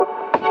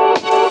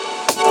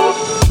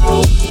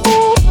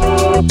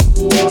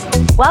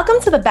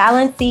Welcome to the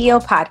Balanced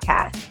CEO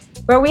podcast,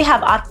 where we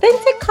have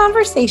authentic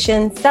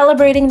conversations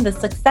celebrating the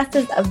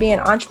successes of being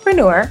an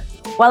entrepreneur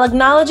while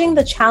acknowledging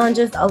the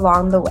challenges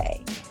along the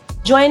way.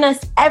 Join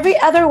us every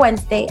other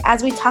Wednesday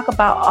as we talk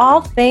about all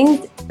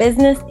things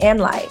business and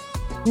life.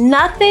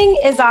 Nothing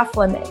is off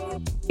limits.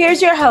 Here's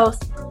your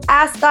hosts,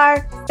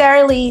 Ankorz,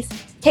 Phyllis,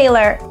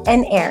 Taylor,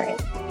 and Aaron.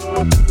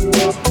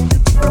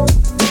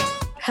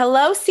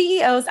 Hello,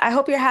 CEOs. I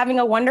hope you're having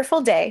a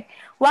wonderful day.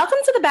 Welcome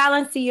to the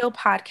Balanced CEO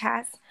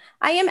podcast.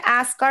 I am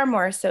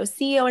Ankorz,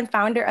 CEO and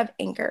founder of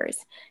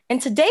Ankorz.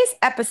 In today's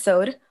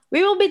episode,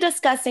 we will be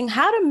discussing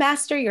how to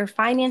master your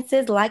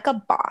finances like a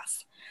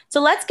boss. So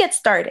let's get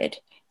started.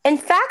 In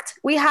fact,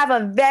 we have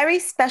a very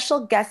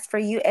special guest for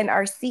you in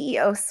our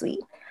CEO suite,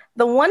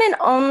 the one and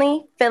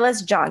only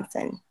Phyllis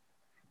Johnson.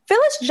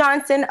 Phyllis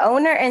Johnson,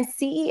 owner and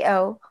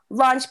CEO,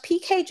 launched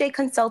PKJ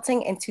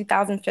Consulting in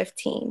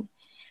 2015.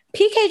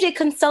 PKJ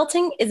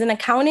Consulting is an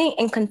accounting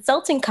and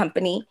consulting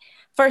company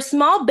for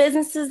small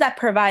businesses that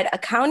provide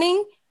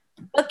accounting,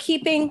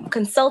 bookkeeping,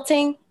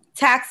 consulting,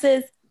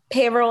 taxes,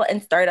 payroll,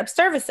 and startup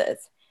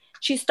services.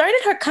 She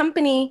started her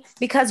company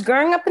because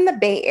growing up in the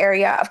Bay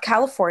Area of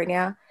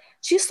California,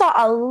 she saw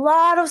a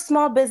lot of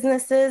small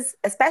businesses,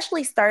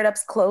 especially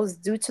startups, close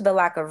due to the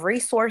lack of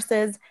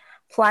resources,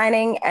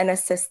 planning, and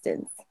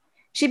assistance.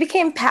 She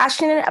became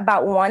passionate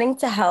about wanting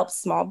to help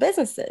small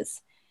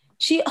businesses.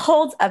 She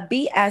holds a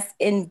BS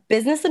in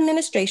business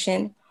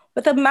administration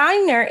with a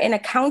minor in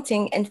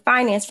accounting and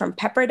finance from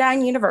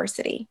Pepperdine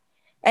University,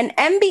 an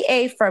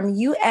MBA from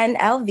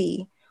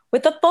UNLV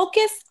with a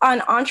focus on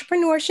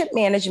entrepreneurship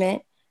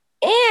management,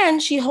 and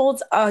she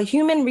holds a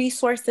human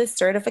resources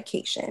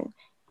certification.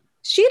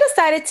 She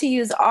decided to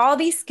use all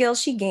these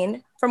skills she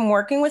gained from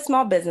working with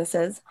small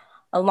businesses,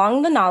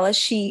 along the knowledge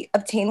she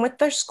obtained with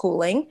their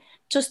schooling,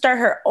 to start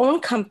her own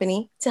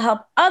company to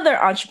help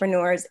other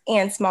entrepreneurs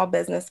and small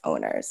business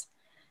owners.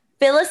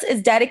 Phyllis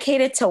is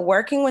dedicated to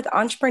working with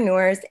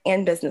entrepreneurs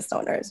and business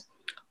owners.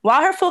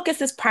 While her focus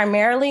is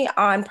primarily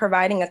on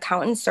providing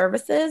accountant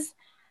services,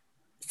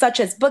 such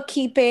as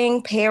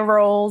bookkeeping,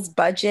 payrolls,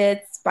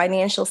 budgets,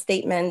 financial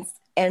statements,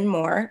 and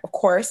more, of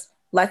course,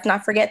 let's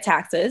not forget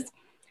taxes,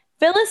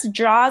 Phyllis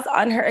draws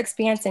on her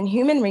experience in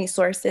human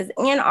resources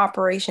and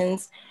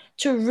operations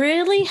to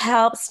really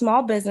help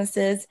small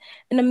businesses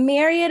in a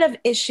myriad of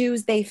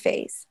issues they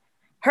face.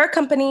 Her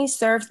company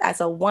serves as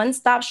a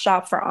one-stop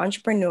shop for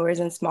entrepreneurs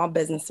and small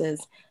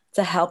businesses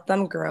to help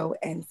them grow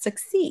and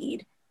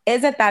succeed.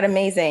 Isn't that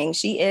amazing?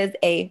 She is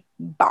a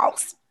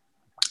boss.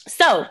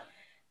 So,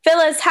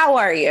 Phyllis, how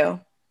are you?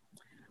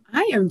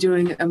 I am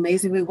doing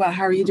amazingly well.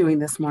 How are you doing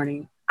this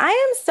morning? I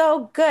am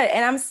so good,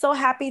 and I'm so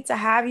happy to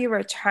have you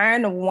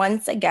return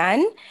once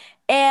again.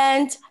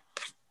 And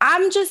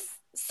I'm just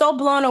so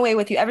blown away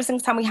with you. Every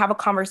single time we have a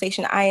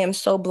conversation, I am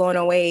so blown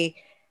away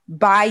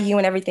by you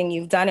and everything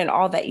you've done and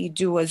all that you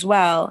do as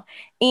well.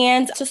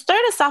 And to start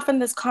us off in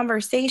this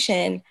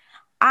conversation,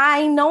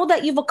 I know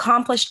that you've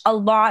accomplished a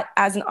lot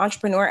as an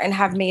entrepreneur and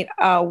have made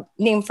a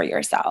name for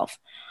yourself.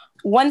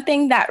 One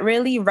thing that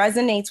really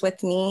resonates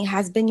with me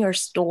has been your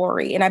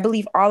story. And I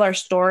believe all our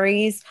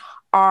stories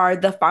are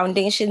the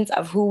foundations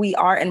of who we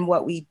are and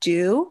what we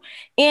do.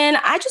 And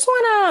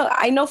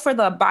I know for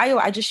the bio,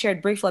 I just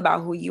shared briefly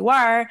about who you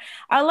are.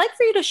 I'd like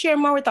for you to share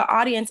more with the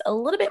audience a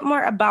little bit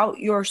more about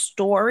your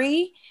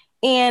story.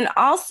 And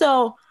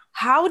also,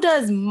 how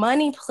does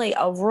money play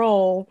a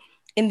role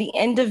in the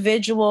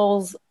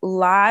individual's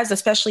lives,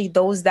 especially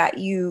those that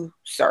you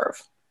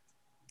serve?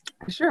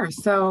 Sure.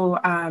 So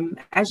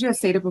as you have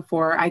stated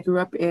before, I grew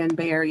up in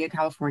Bay Area,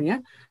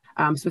 California,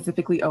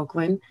 specifically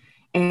Oakland.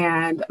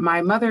 And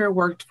my mother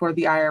worked for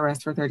the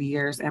IRS for 30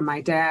 years, and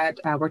my dad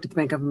worked at the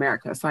Bank of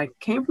America. So I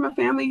came from a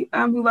family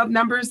who loved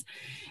numbers.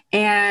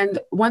 And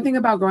one thing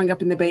about growing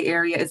up in the Bay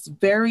Area is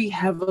very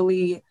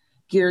heavily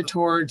geared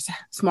towards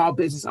small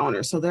business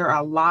owners. So there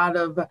are a lot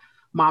of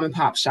mom and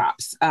pop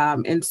shops.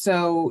 And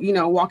so,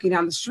 walking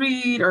down the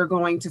street or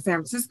going to San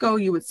Francisco,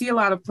 you would see a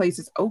lot of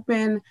places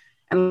open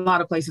and a lot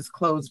of places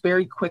closed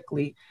very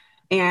quickly.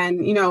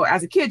 And,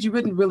 as a kid, you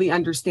wouldn't really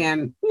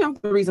understand, the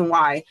reason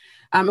why.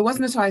 It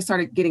wasn't until I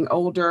started getting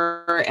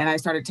older and I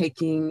started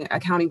taking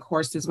accounting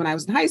courses when I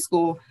was in high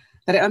school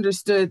that I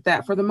understood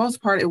that for the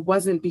most part, it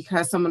wasn't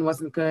because someone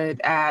wasn't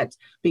good at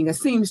being a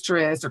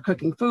seamstress or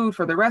cooking food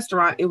for the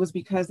restaurant. It was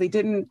because they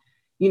didn't,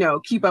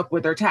 keep up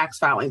with their tax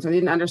filings, or they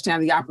didn't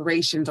understand the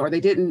operations, or they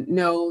didn't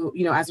know,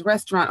 as a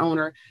restaurant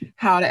owner,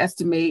 how to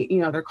estimate,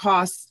 their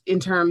costs in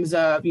terms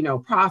of,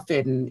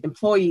 profit and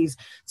employees.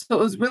 So it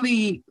was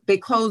really, they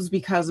closed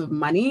because of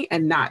money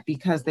and not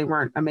because they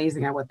weren't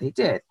amazing at what they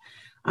did.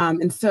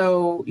 And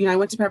so, I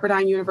went to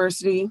Pepperdine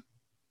University,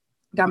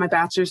 got my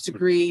bachelor's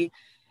degree,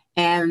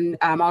 and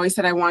always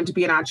said I wanted to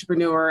be an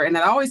entrepreneur. And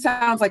that always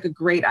sounds like a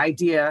great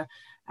idea.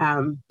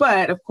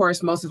 But of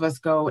course, most of us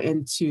go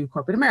into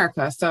corporate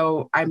America.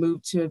 So I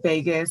moved to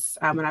Vegas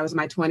when I was in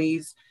my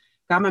 20s,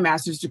 got my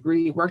master's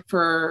degree, worked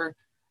for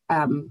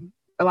a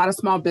lot of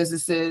small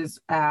businesses.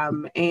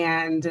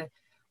 And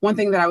one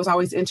thing that I was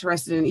always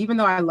interested in, even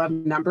though I love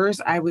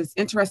numbers, I was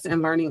interested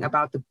in learning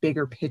about the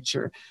bigger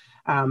picture.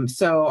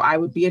 So I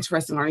would be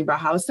interested in learning about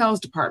how the sales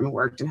department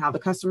worked and how the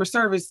customer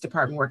service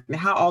department worked and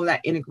how all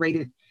that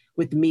integrated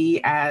with me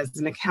as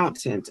an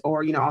accountant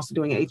or, also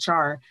doing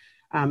HR.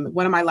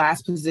 One of my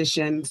last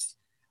positions,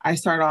 I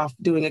started off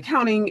doing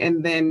accounting,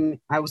 and then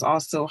I was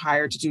also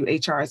hired to do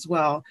HR as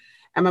well.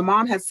 And my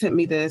mom had sent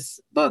me this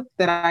book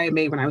that I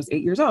made when I was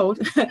 8 years old.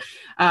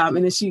 And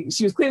then she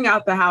was cleaning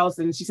out the house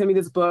and she sent me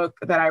this book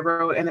that I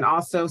wrote, and then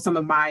also some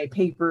of my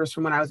papers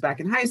from when I was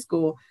back in high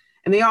school.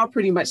 And they all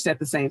pretty much said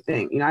the same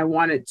thing. I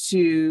wanted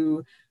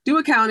to do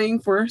accounting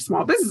for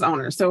small business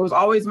owners. So it was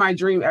always my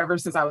dream ever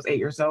since I was 8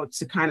 years old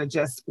to kind of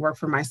just work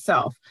for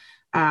myself.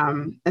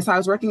 And so I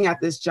was working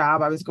at this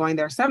job. I was going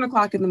there 7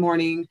 o'clock in the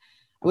morning.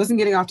 I wasn't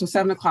getting off till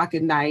 7 o'clock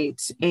at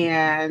night.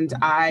 And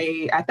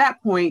at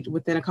that point,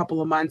 within a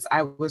couple of months,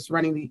 I was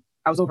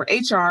over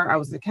HR, I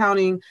was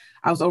accounting,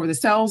 I was over the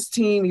sales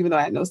team, even though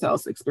I had no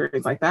sales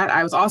experience like that.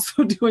 I was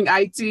also doing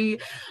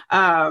IT,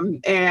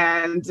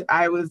 and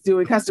I was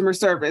doing customer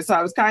service. So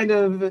I was kind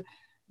of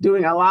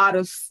doing a lot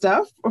of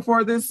stuff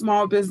for this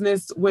small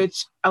business,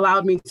 which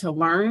allowed me to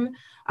learn.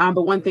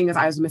 But one thing is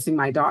I was missing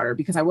my daughter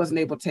because I wasn't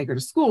able to take her to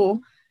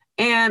school.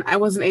 And I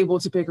wasn't able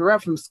to pick her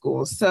up from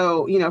school.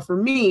 So, for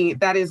me,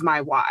 that is my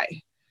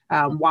why.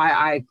 Why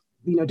I,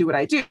 do what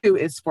I do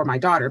is for my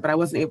daughter, but I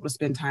wasn't able to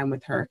spend time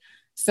with her.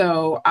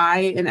 So I,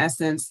 in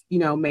essence,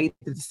 made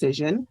the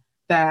decision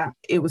that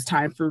it was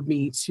time for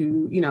me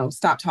to,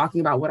 stop talking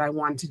about what I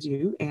wanted to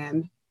do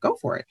and go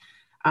for it.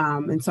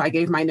 And so I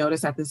gave my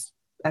notice at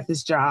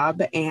this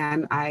job,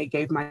 and I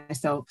gave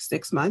myself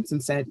 6 months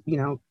and said,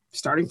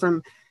 starting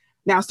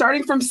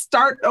from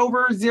start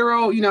over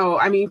zero,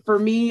 for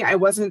me, I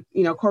wasn't,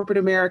 corporate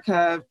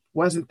America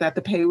wasn't that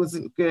the pay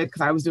wasn't good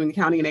because I was doing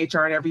accounting and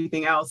HR and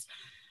everything else.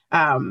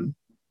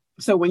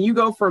 So when you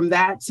go from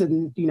that to,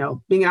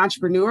 being an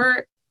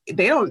entrepreneur,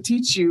 they don't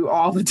teach you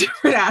all the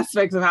different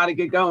aspects of how to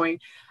get going.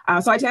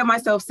 So I tell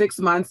myself 6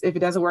 months. If it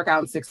doesn't work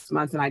out in 6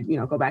 months, and I,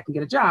 go back and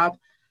get a job.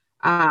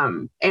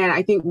 And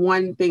I think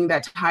one thing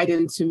that tied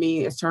into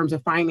me in terms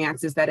of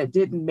finances that it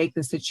didn't make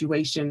the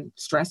situation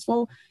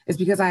stressful is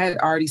because I had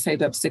already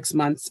saved up 6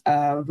 months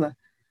of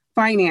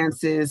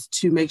finances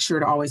to make sure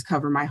to always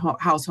cover my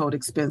household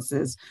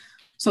expenses.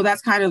 So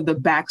that's kind of the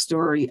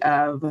backstory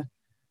of,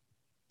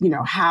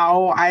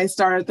 how I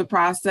started the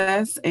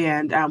process.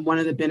 And one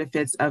of the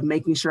benefits of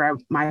making sure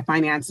my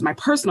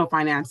personal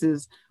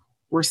finances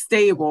were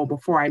stable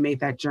before I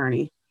made that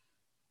journey.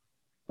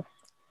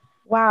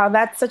 Wow,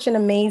 that's such an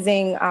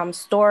amazing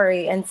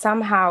story. And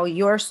somehow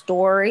your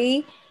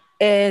story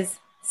is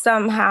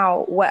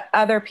somehow what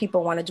other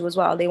people want to do as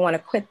well. They want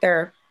to quit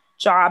their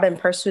job and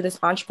pursue this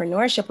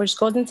entrepreneurship, which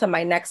goes into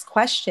my next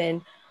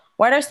question.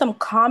 What are some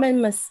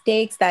common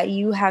mistakes that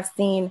you have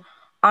seen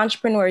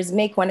entrepreneurs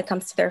make when it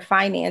comes to their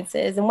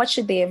finances, and what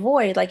should they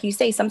avoid? Like you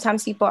say,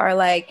 sometimes people are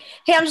like,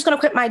 hey, I'm just going to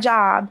quit my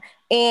job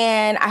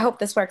and I hope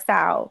this works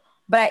out.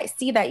 But I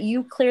see that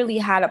you clearly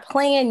had a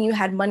plan, you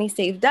had money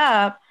saved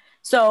up.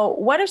 So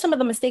what are some of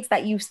the mistakes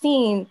that you've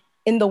seen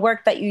in the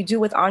work that you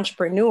do with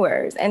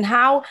entrepreneurs, and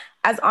how,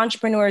 as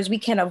entrepreneurs, we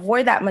can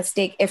avoid that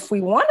mistake if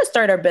we want to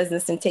start our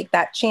business and take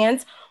that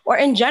chance, or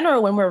in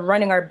general, when we're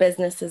running our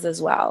businesses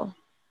as well?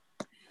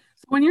 So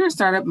when you're in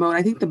startup mode,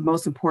 I think the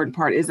most important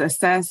part is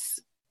assess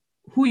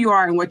who you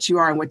are and what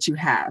you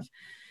have.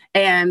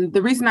 And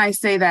the reason I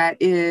say that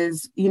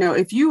is,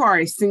 if you are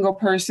a single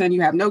person,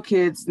 you have no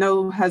kids,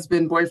 no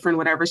husband, boyfriend,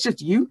 whatever, it's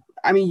just you.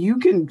 You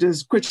can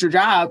just quit your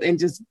job and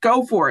just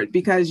go for it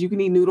because you can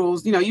eat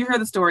noodles. You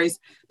heard the stories,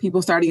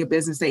 people starting a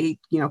business, they eat,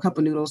 a cup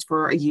of noodles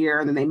for a year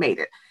and then they made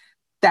it.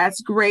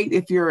 That's great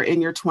if you're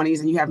in your 20s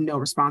and you have no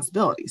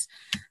responsibilities.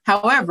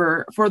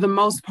 However, for the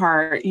most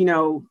part,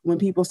 when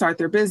people start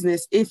their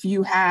business, if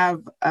you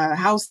have a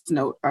house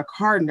note, a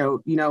car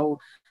note,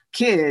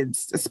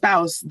 kids, a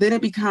spouse, then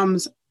it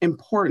becomes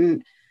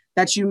important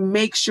that you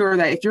make sure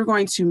that if you're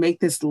going to make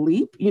this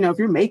leap, if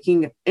you're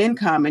making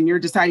income and you're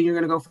deciding you're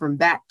going to go from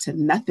that to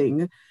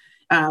nothing,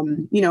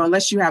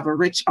 unless you have a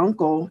rich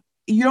uncle,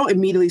 you don't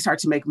immediately start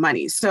to make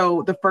money.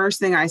 So the first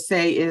thing I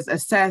say is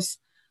assess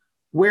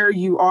where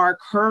you are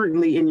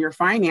currently in your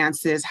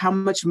finances. How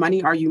much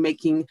money are you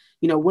making?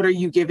 What are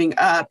you giving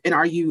up? And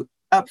are you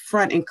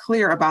upfront and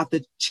clear about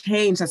the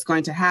change that's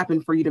going to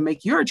happen for you to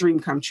make your dream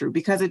come true?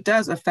 Because it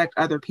does affect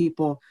other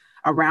people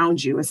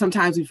around you. And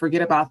sometimes we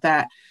forget about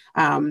that.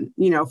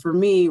 For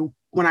me,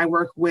 when I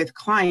work with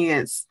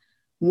clients,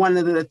 one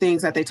of the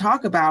things that they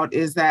talk about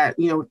is that,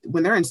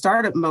 when they're in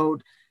startup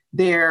mode,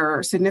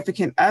 their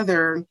significant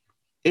other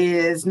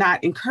is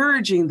not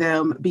encouraging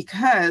them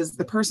because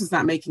the person's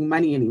not making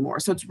money anymore.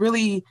 So it's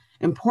really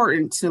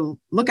important to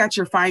look at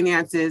your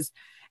finances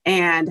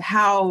and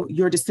how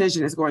your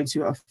decision is going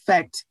to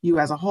affect you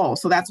as a whole.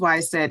 So that's why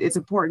I said it's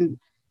important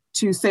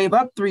to save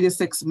up 3 to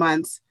 6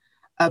 months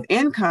of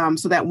income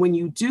so that when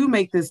you do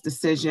make this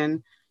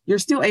decision, you're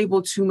still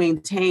able to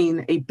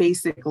maintain a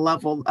basic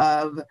level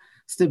of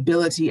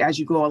stability as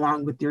you go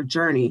along with your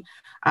journey.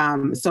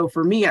 So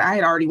for me, I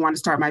had already wanted to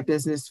start my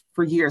business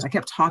for years. I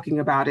kept talking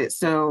about it.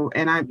 So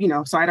I'd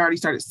already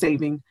started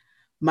saving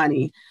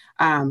money.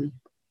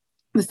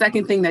 The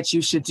second thing that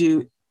you should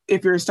do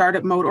if you're in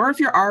startup mode or if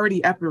you're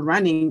already up and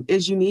running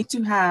is you need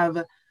to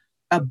have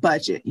a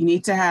budget. You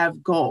need to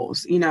have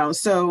goals,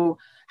 so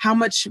how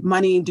much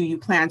money do you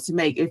plan to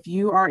make? If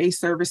you are a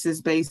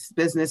services-based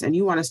business and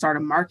you want to start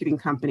a marketing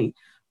company,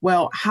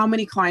 well, how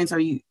many clients are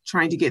you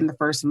trying to get in the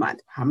first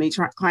month? How many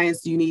clients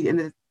do you need in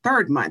the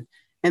third month,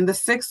 in the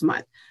sixth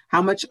month?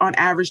 How much on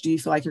average do you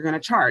feel like you're going to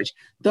charge?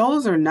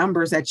 Those are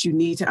numbers that you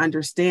need to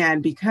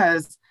understand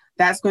because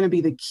that's going to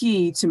be the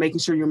key to making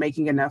sure you're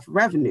making enough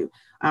revenue.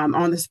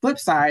 On the flip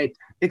side,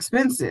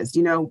 expenses,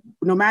 no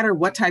matter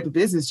what type of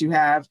business you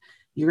have,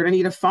 you're going to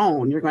need a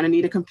phone, you're going to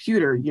need a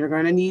computer, you're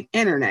going to need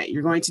internet,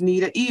 you're going to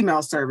need an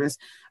email service,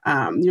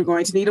 you're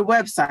going to need a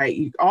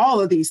website. All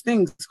of these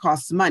things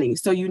cost money.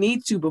 So you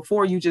need to,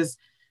 before you just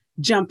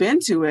jump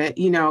into it,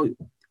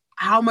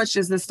 how much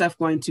is this stuff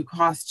going to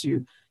cost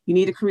you? You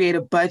need to create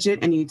a budget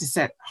and you need to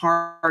set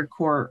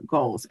hardcore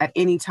goals at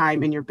any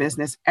time in your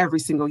business every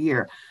single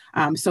year.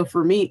 So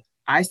for me,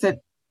 I set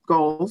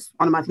goals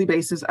on a monthly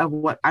basis of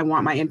what I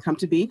want my income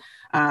to be.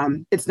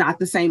 It's not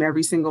the same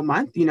every single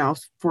month,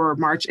 for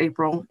March,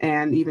 April,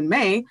 and even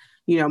May,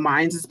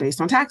 mine is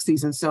based on tax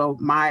season. So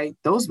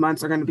those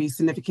months are going to be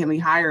significantly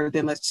higher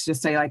than, let's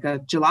just say, like a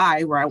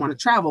July where I want to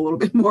travel a little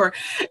bit more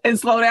and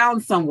slow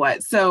down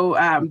somewhat. So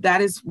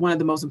that is one of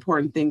the most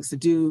important things to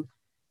do,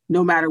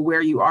 no matter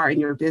where you are in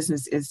your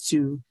business, is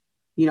to,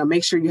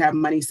 make sure you have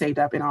money saved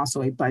up and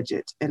also a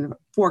budget and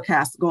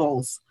forecast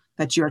goals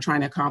that you are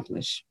trying to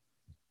accomplish.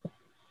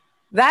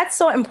 That's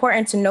so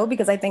important to know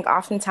because I think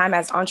oftentimes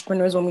as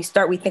entrepreneurs, when we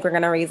start, we think we're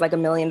going to raise like $1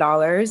 million.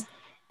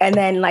 And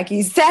then, like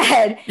you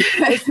said,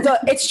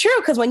 it's true.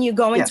 Because when you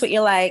go into it,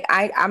 you're like,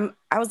 I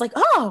was like,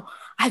 oh,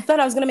 I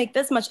thought I was going to make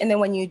this much. And then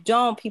when you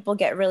don't, people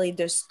get really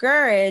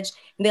discouraged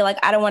and they're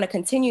like, I don't want to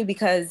continue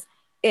because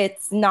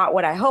it's not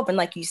what I hope. And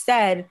like you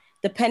said,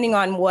 depending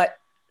on what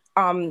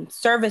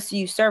service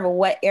you serve or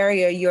what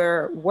area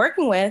you're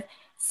working with,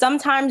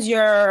 sometimes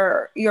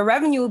your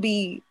revenue will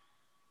be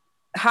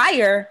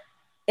higher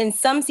in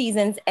some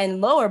seasons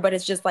and lower, but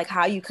it's just like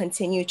how you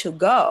continue to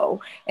go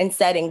and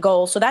setting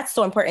goals. So that's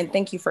so important.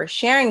 Thank you for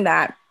sharing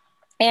that.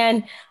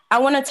 And I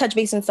want to touch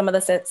base on some of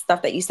the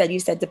stuff that you said. You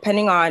said,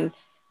 depending on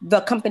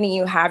the company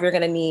you have, you're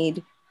going to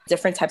need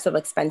different types of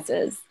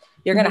expenses.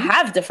 You're going to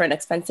have different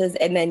expenses,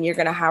 and then you're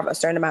going to have a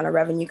certain amount of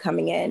revenue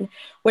coming in,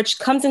 which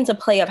comes into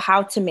play of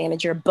how to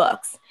manage your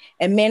books.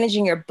 And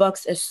managing your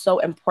books is so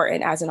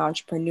important as an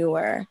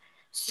entrepreneur.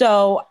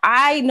 So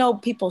I know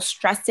people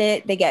stress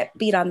it. They get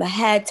beat on the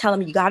head, tell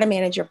them you got to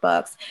manage your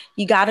books.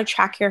 You got to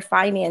track your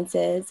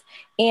finances.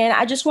 And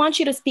I just want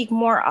you to speak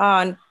more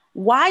on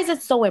why is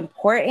it so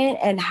important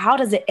and how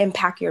does it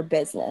impact your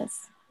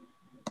business?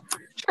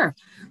 Sure.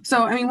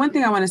 So, one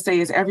thing I want to say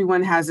is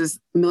everyone has this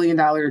 $1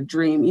 million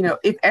dream.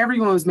 If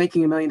everyone was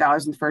making $1 million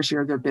in the first year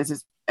of their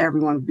business,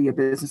 everyone would be a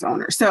business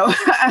owner. So,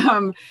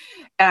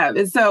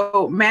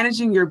 so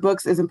managing your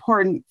books is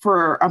important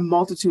for a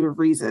multitude of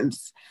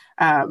reasons.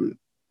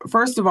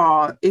 First of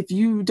all, if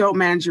you don't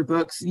manage your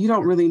books, you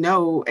don't really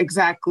know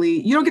exactly,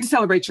 you don't get to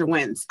celebrate your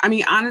wins.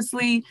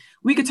 Honestly,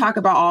 we could talk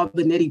about all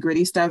the nitty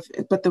gritty stuff,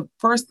 but the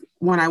first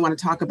one I want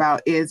to talk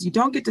about is you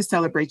don't get to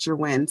celebrate your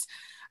wins.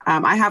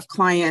 I have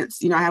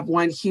clients, I have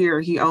one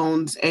here, he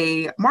owns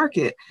a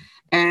market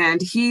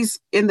and he's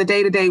in the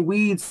day-to-day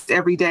weeds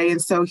every day.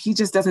 And so he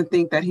just doesn't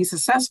think that he's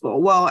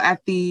successful. Well,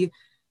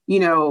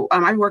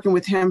 I'm working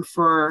with him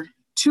for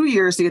 2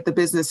 years to get the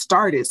business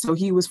started. So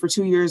he was for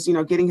 2 years,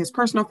 getting his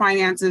personal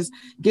finances,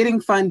 getting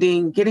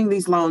funding, getting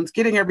these loans,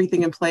 getting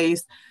everything in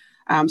place.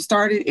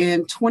 Started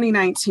in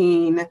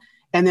 2019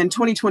 and then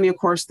 2020, of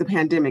course, the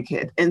pandemic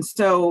hit. And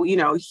so,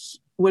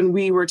 when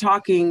we were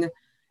talking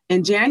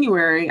in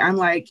January, I'm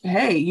like,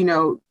 hey,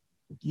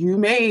 you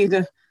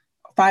made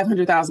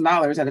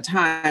 $500,000 at a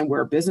time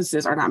where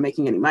businesses are not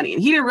making any money.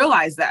 And he didn't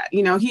realize that,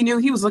 he knew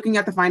he was looking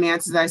at the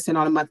finances I sent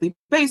on a monthly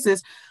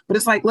basis, but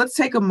it's like, let's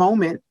take a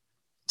moment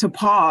to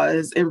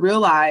pause and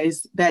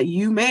realize that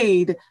you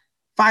made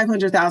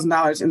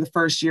 $500,000 in the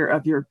first year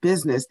of your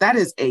business. That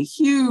is a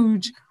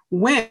huge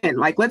win.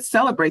 Like, let's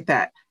celebrate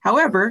that.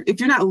 However, if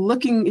you're not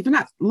looking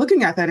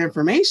at that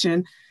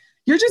information,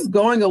 you're just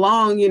going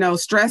along,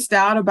 stressed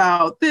out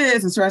about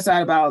this and stressed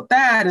out about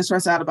that and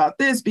stressed out about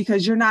this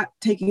because you're not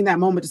taking that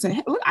moment to say,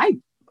 hey,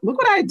 look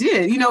what I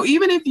did.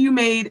 Even if you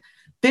made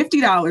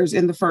 $50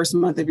 in the first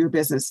month of your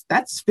business,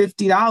 that's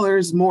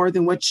 $50 more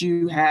than what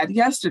you had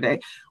yesterday.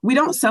 We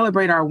don't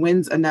celebrate our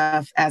wins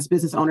enough as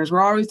business owners.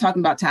 We're always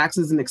talking about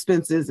taxes and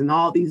expenses and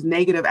all these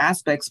negative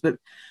aspects. But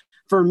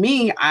for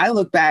me, I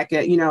look back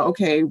at,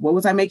 okay, what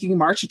was I making in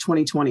March of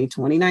 2020,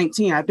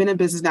 2019? I've been in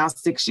business now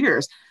 6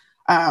 years.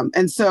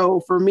 And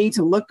so for me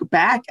to look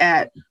back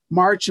at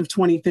March of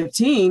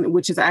 2015,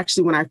 which is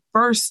actually when I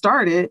first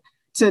started,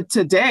 to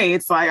today,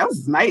 it's like, oh, this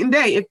is night and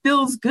day. It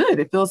feels good.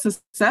 It feels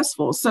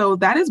successful. So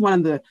that is one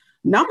of the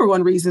number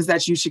one reasons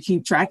that you should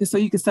keep track, is so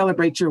you can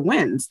celebrate your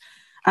wins.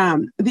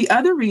 The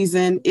other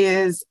reason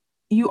is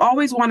you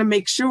always want to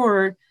make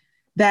sure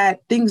that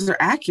things are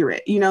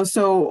accurate.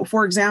 So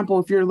for example,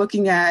 if you're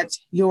looking at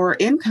your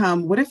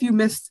income, what if you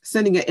missed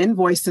sending an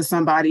invoice to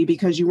somebody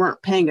because you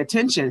weren't paying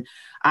attention?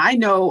 I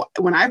know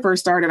when I first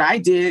started, I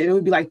did. It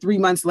would be like 3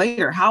 months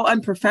later. How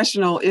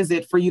unprofessional is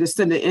it for you to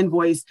send an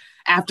invoice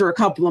after a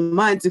couple of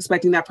months,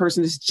 expecting that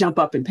person to just jump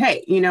up and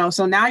pay?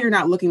 So now you're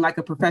not looking like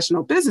a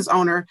professional business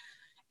owner.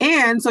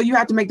 And so you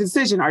have to make the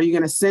decision. Are you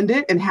going to send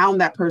it and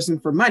hound that person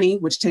for money,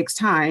 which takes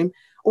time,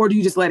 or do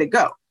you just let it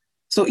go?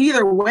 So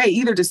either way,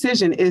 either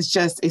decision is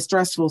just a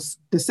stressful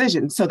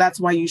decision. So that's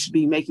why you should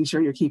be making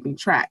sure you're keeping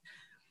track.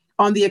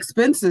 On the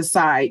expenses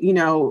side,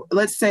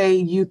 let's say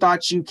you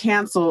thought you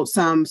canceled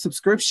some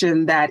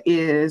subscription that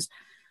is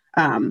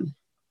 $100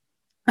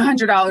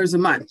 a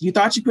month. You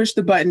thought you pushed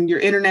the button, your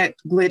internet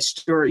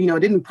glitched, or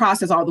it didn't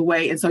process all the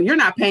way, and so you're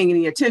not paying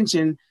any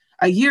attention.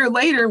 A year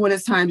later, when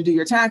it's time to do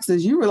your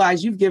taxes, you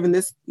realize you've given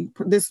this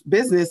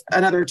business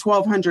another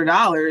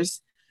 $1,200,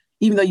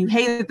 even though you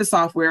hated the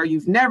software,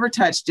 you've never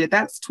touched it.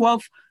 That's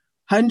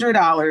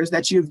 $1,200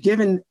 that you've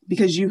given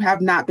because you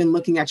have not been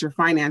looking at your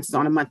finances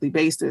on a monthly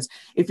basis.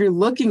 If you're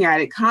looking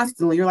at it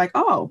constantly, you're like,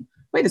 oh,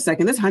 wait a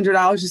second, this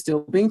 $100 is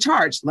still being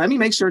charged. Let me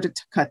make sure to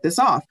cut this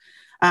off.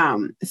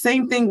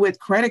 Same thing with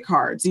credit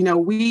cards.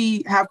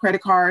 We have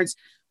credit cards.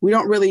 We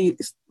don't really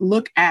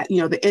look at,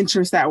 the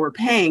interest that we're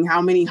paying,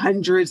 how many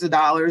hundreds of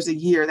dollars a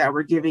year that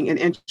we're giving in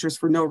interest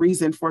for no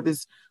reason for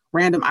this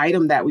random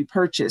item that we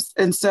purchased.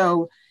 And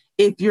so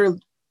if you're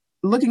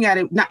looking at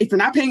it, if you're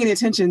not paying any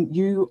attention,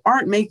 you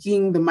aren't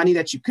making the money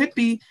that you could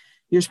be.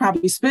 You're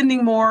probably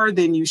spending more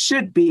than you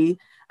should be.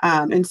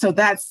 And so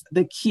that's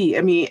the key.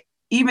 I mean,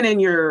 even in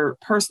your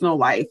personal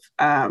life,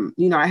 I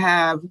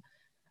have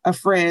a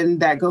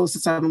friend that goes to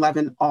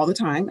 7-Eleven all the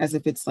time as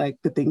if it's like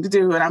the thing to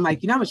do. And I'm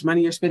like, how much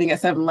money you're spending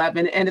at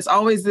 7-Eleven? And it's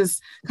always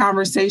this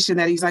conversation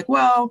that he's like,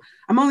 well,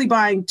 I'm only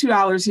buying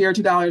 $2 here,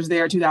 $2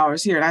 there,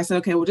 $2 here. And I said,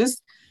 okay, well,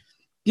 just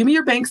give me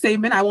your bank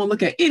statement. I won't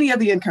look at any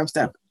of the income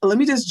stuff. Let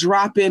me just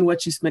drop in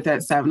what you spent at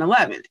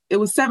 7-Eleven. It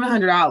was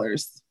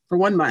 $700 for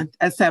 1 month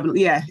at for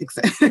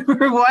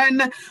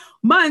 1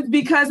 month,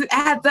 because it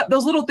adds up.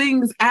 Those little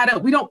things add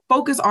up. We don't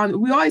focus on,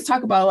 we always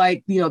talk about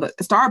the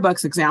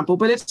Starbucks example,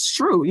 but it's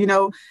true.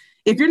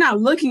 If you're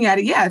not looking at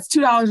it, it's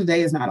 $2 a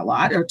day is not a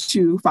lot, or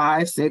 2,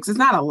 5, 6, it's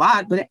not a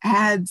lot, but it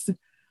adds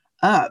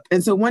up.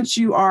 And so once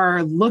you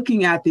are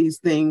looking at these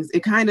things,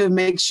 it kind of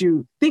makes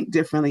you think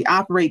differently,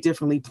 operate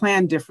differently,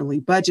 plan differently,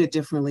 budget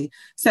differently,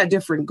 set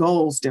different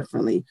goals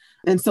differently.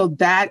 And so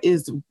that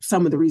is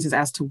some of the reasons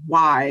as to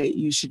why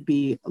you should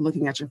be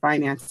looking at your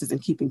finances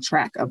and keeping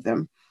track of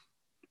them.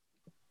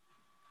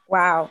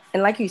 Wow.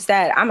 And like you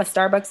said, I'm a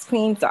Starbucks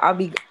queen, so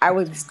I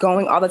was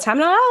going all the time.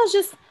 And I was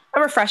just a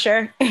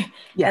refresher.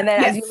 Yeah. And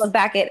then as you look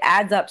back, it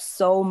adds up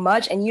so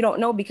much, and you don't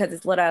know because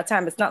it's little at a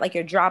time. It's not like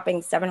you're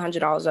dropping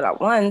 $700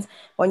 at once.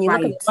 When you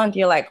look at the month,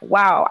 you're like,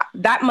 wow,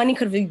 that money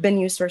could have been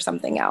used for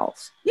something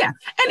else. Yeah.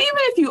 And even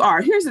if you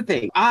are, here's the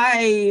thing.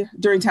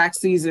 During tax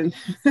season,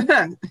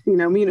 me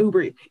and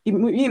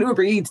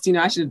Uber Eats,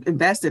 I should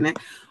invest in it.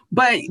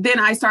 But then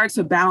I start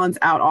to balance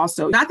out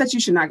also, not that you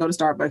should not go to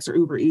Starbucks or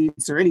Uber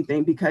Eats or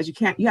anything, because you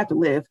have to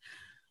live.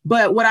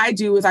 But what I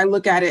do is I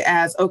look at it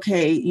as,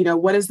 okay,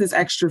 what is this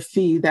extra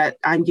fee that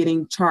I'm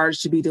getting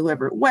charged to be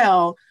delivered?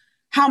 Well,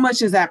 how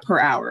much is that per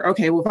hour?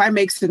 Okay, well, if I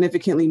make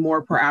significantly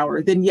more per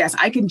hour, then yes,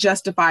 I can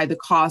justify the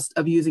cost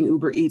of using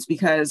Uber Eats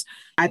because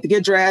I have to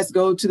get dressed,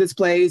 go to this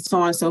place, so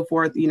on and so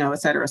forth, et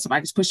cetera. So if I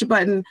just push a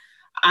button,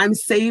 I'm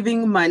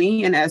saving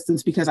money in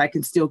essence because I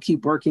can still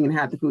keep working and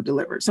have the food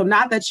delivered. So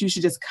not that you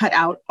should just cut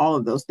out all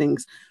of those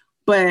things,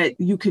 but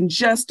you can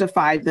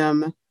justify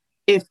them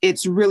if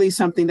it's really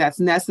something that's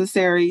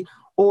necessary,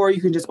 or you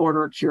can just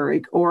order a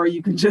Keurig, or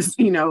you can just,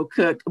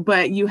 cook,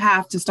 but you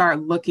have to start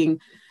looking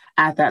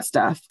at that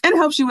stuff. And it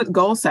helps you with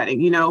goal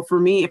setting. For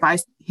me, if I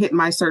hit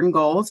my certain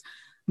goals,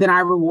 then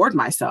I reward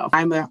myself.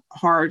 I'm a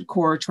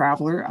hardcore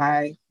traveler.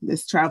 I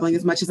miss traveling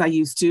as much as I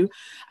used to.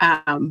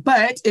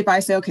 But if I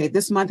say, okay,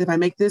 this month, if I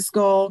make this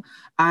goal,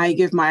 I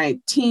give my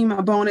team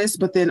a bonus,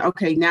 but then,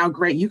 okay, now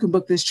great, you can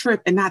book this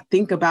trip and not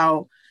think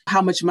about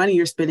how much money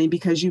you're spending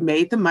because you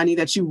made the money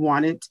that you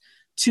wanted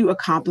to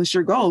accomplish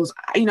your goals.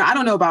 I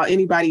don't know about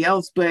anybody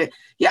else, but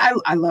yeah,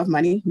 I love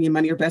money. Me and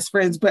money are best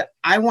friends, but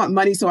I want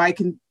money so I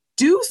can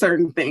do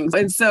certain things.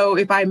 And so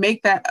if I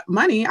make that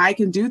money, I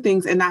can do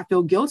things and not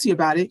feel guilty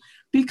about it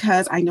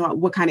because I know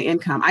what kind of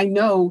income. I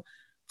know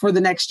for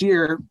the next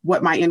year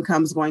what my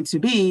income is going to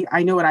be.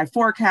 I know what I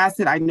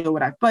forecasted. I know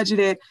what I've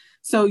budgeted.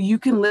 So you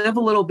can live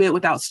a little bit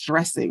without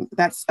stressing.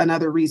 That's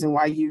another reason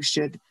why you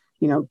should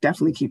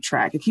definitely keep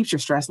track. It keeps your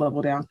stress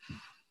level down.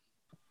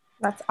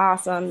 That's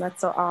awesome. That's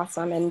so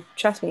awesome. And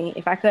trust me,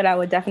 if I could, I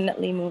would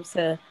definitely move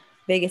to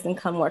Vegas and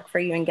come work for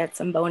you and get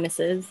some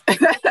bonuses.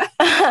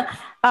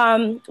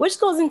 Which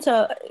goes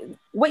into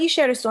what you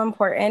shared is so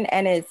important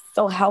and it's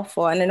so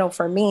helpful. And I know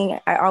for me,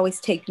 I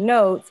always take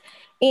notes.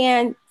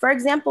 And for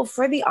example,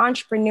 for the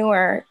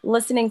entrepreneur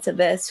listening to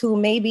this who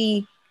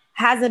maybe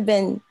hasn't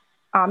been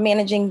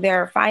managing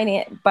their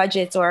finance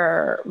budgets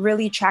or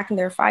really tracking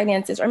their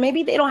finances, or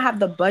maybe they don't have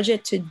the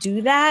budget to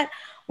do that.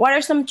 what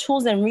are some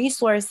tools and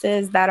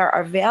resources that are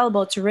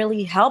available to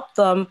really help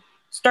them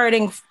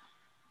starting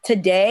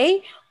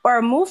today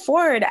or move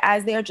forward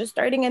as they are just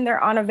starting and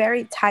they're on a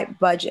very tight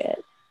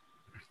budget?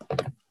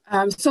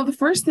 So the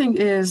first thing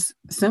is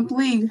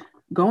simply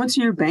go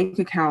into your bank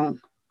account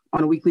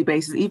on a weekly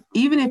basis.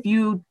 Even if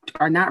you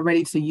are not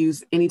ready to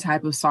use any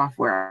type of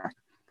software,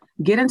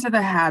 get into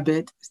the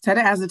habit, set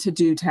it as a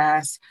to-do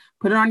task,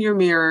 put it on your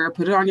mirror,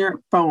 put it on your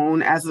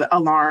phone as an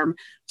alarm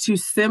to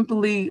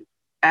simply,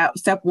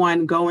 step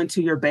one, go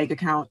into your bank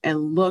account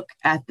and look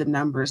at the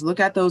numbers, look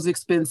at those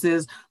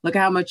expenses, look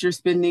at how much you're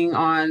spending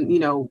on,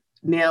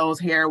 nails,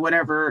 hair,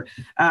 whatever,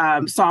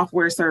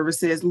 software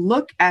services.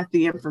 Look at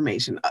the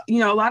information.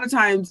 A lot of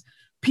times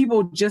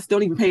people just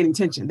don't even pay any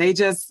attention. They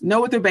just know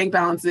what their bank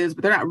balance is,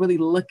 but they're not really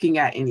looking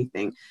at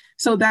anything.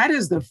 So that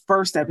is the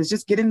first step, is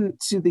just getting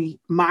to the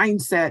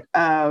mindset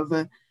of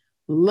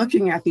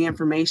looking at the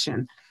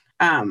information.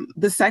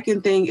 The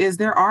second thing is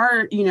do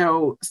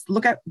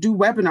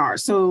webinars.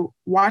 So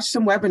watch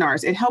some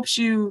webinars. It helps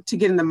you to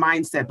get in the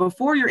mindset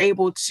before you're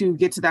able to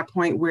get to that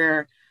point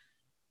where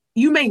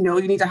you may know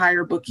you need to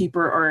hire a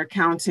bookkeeper or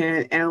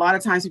accountant. And a lot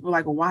of times people are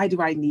like, well, why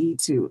do I need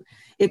to?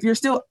 If you're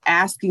still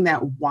asking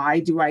that,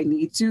 why do I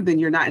need to, then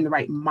you're not in the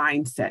right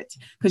mindset,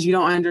 because you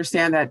don't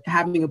understand that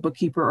having a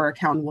bookkeeper or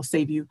accountant will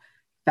save you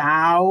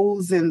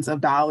thousands of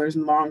dollars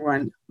in the long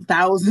run,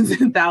 thousands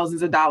and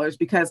thousands of dollars,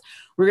 because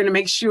we're going to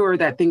make sure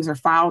that things are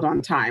filed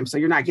on time. So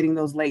you're not getting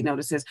those late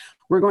notices.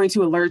 We're going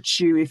to alert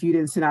you if you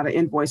didn't send out an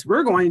invoice.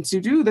 We're going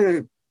to do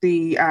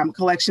the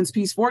collections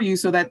piece for you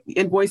so that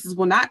invoices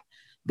will not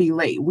be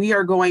late. We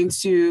are going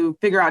to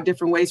figure out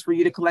different ways for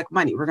you to collect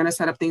money. We're going to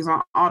set up things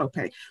on auto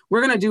pay. We're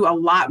going to do a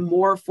lot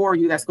more for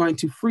you that's going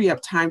to free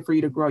up time for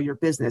you to grow your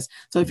business.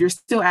 So if you're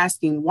still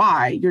asking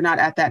why, you're not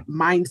at that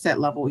mindset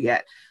level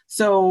yet.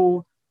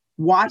 So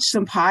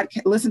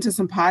listen to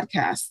some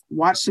podcasts,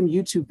 watch some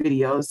YouTube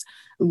videos.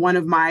 One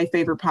of my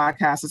favorite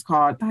podcasts is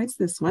called, besides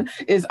this one,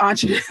 is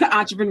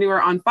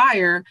Entrepreneur on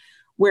Fire,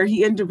 where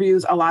he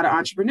interviews a lot of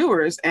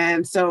entrepreneurs.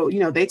 And so,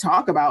 they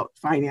talk about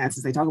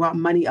finances, they talk about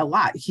money a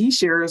lot. He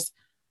shares,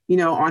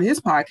 on his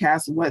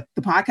podcast, what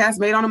the podcast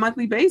made on a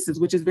monthly basis,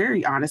 which is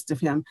very honest of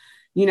him,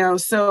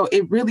 so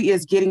it really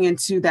is getting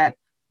into that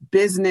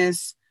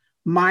business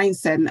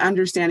mindset and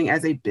understanding,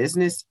 as a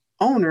business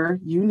owner,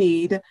 you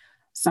need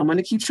someone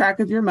to keep track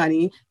of your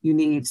money. You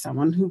need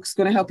someone who's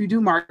going to help you do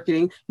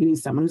marketing. You need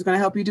someone who's going to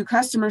help you do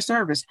customer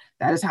service.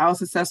 That is how a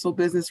successful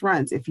business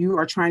runs. If you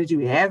are trying to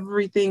do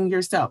everything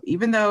yourself,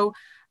 even though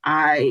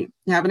I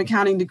have an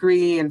accounting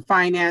degree and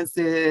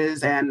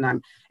finances and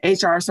I'm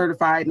HR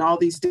certified and all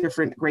these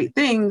different great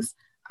things,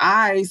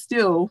 I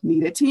still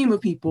need a team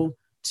of people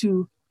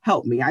to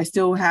help me. I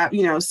still have,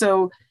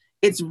 so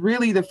it's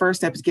really, the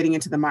first step is getting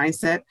into the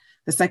mindset.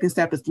 The second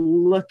step is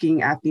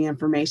looking at the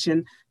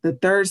information. The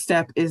third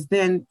step is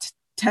then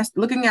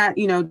looking at,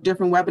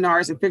 different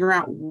webinars and figuring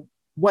out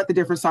what the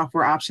different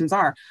software options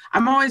are.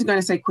 I'm always going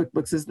to say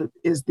QuickBooks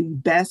is the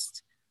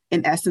best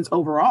in essence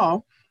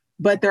overall,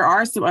 but there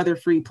are some other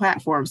free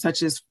platforms,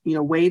 such as,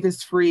 Wave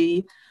is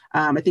free.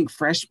 I think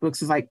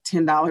FreshBooks is like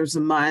 $10 a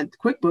month.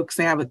 QuickBooks,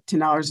 they have a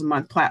 $10 a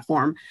month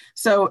platform.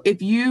 So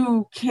if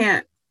you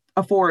can't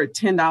afford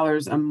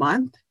 $10 a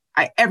month,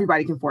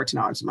 everybody can afford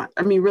 $10 a month.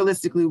 I mean,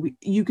 realistically,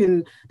 you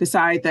can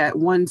decide that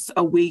once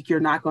a week, you're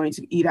not going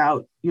to eat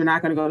out. You're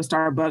not going to go to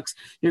Starbucks.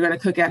 You're going to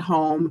cook at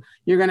home.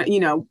 You're going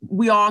to,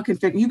 we all can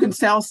you can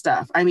sell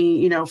stuff. I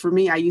mean, for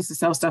me, I used to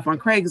sell stuff on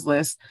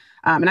Craigslist,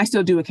 and I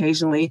still do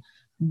occasionally.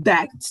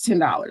 That's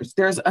 $10.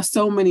 There's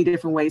so many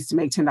different ways to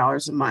make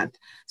 $10 a month.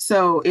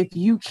 So if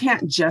you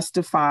can't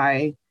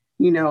justify,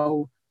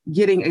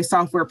 getting a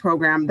software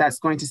program that's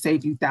going to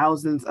save you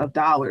thousands of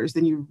dollars,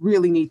 then you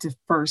really need to,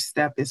 first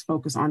step is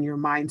focus on your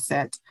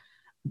mindset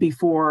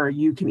before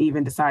you can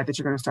even decide that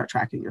you're going to start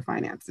tracking your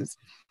finances.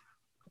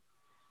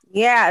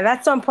 Yeah,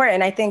 that's so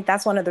important. I think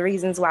that's one of the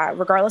reasons why,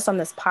 regardless on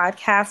this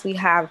podcast, we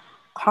have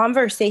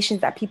conversations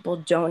that people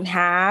don't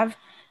have.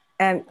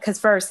 And because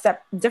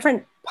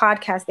different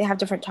podcasts, they have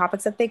different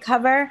topics that they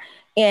cover.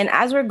 And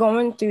as we're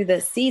going through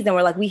this season,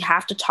 we're like, we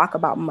have to talk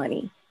about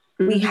money.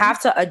 We have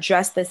to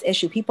address this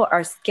issue. People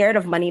are scared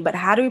of money, but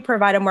how do we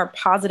provide a more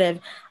positive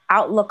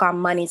outlook on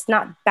money? It's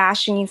not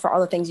bashing you for all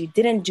the things you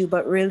didn't do,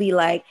 but really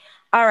like,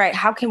 all right,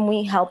 how can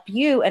we help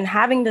you? And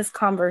having this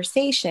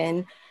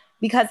conversation,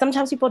 because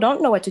sometimes people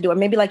don't know what to do. Or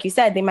maybe like you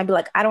said, they might be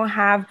like, I don't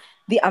have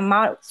the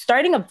amount,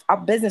 starting a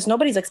business,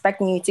 nobody's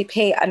expecting you to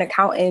pay an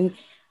accountant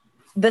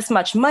this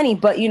much money.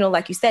 But,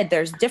 like you said,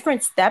 there's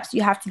different steps.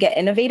 You have to get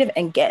innovative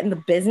and get in the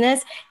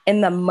business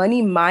and the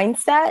money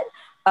mindset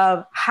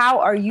of how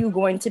are you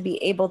going to be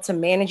able to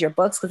manage your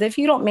books? Because if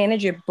you don't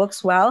manage your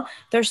books well,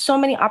 there's so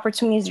many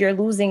opportunities you're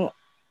losing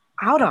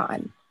out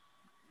on.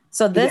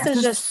 So this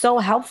is just so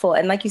helpful.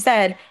 And like you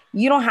said,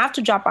 you don't have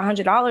to drop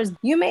 $100.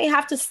 You may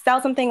have to sell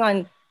something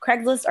on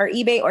Craigslist or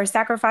eBay or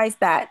sacrifice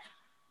that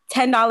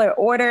 $10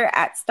 order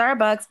at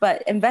Starbucks,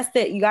 but invest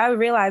it. You got to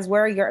realize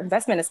where your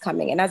investment is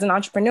coming. And as an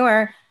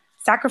entrepreneur,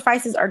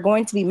 sacrifices are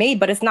going to be made,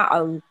 but it's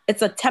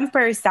a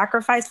temporary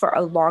sacrifice for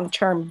a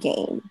long-term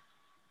gain.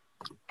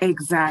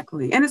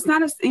 Exactly. And it's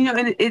not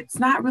and it's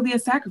not really a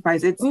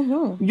sacrifice. It's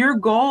Mm-hmm. your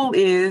goal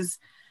is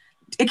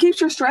it keeps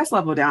your stress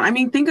level down. I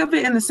mean, think of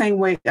it in the same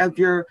way of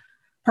your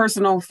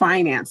personal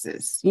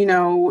finances.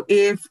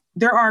 If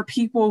there are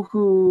people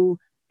who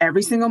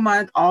every single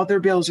month, all their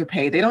bills are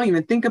paid, they don't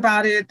even think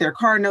about it. Their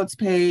car notes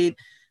paid,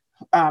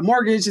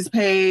 mortgage is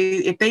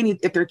paid.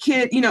 If their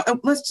kid,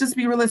 let's just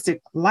be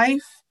realistic.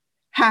 Life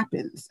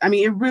happens. I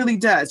mean, it really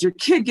does. Your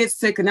kid gets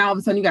sick, and now all of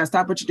a sudden you got to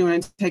stop what you're doing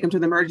and take them to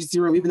the emergency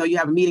room, even though you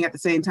have a meeting at the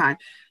same time.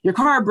 Your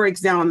car breaks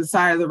down on the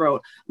side of the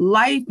road.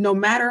 Life, no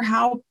matter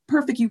how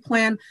perfect you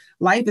plan,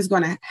 life is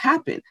going to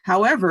happen.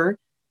 However,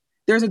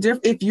 there's a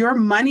difference. If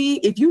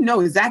you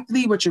know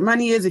exactly what your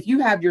money is, if you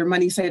have your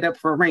money saved up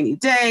for a rainy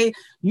day,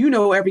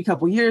 every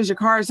couple of years your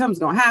car, something's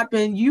going to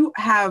happen. You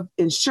have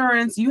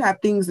insurance, you have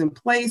things in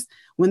place.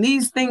 When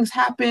these things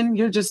happen,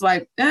 you're just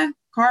like,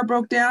 car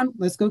broke down,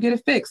 let's go get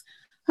it fixed.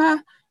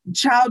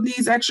 Child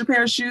needs extra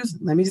pair of shoes,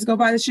 let me just go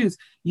buy the shoes.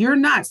 You're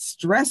not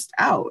stressed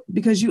out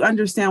because you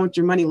understand what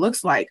your money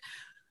looks like.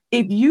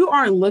 If you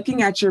aren't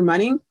looking at your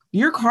money,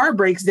 your car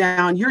breaks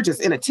down, you're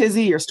just in a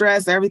tizzy, you're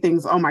stressed,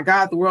 everything's, oh my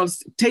God, the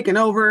world's taking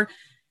over.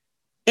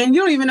 And you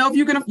don't even know if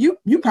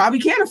you probably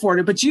can't afford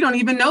it, but you don't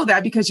even know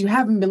that because you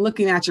haven't been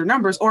looking at your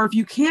numbers. Or if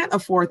you can't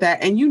afford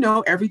that, and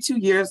every 2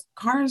 years,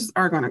 cars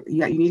are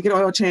you need to get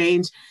oil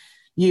change.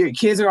 Your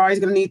kids are always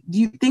going to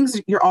need things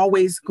you're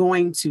always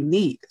going to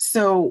need.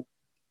 So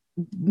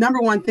number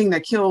one thing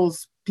that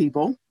kills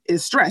people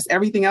is stress.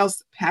 Everything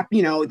else,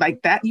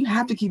 like that, you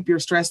have to keep your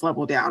stress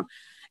level down.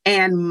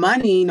 And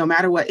money, no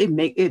matter what, it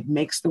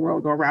makes the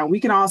world go around. We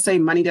can all say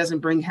money doesn't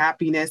bring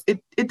happiness.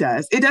 It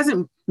does. It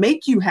doesn't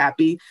make you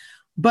happy,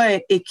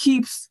 but it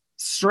keeps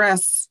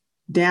stress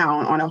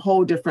down on a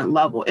whole different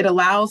level. It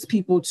allows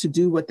people to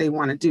do what they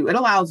want to do. It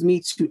allows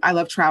me I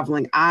love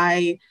traveling.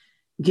 I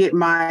get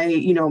my,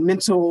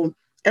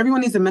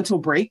 everyone needs a mental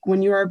break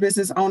when you're a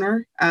business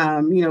owner.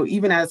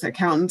 Even as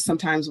accountants,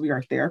 sometimes we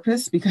are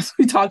therapists because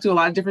we talk to a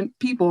lot of different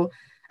people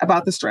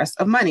about the stress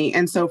of money.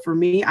 And so for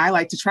me, I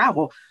like to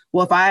travel.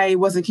 Well, if I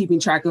wasn't keeping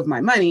track of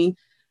my money,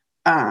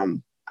 I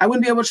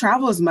wouldn't be able to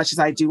travel as much as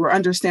I do or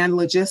understand the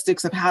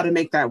logistics of how to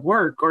make that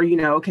work. Or,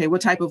 okay,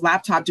 what type of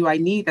laptop do I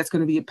need that's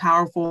going to be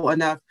powerful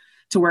enough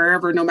to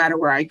wherever, no matter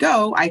where I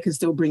go, I can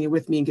still bring it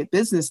with me and get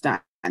business done.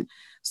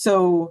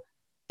 So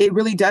it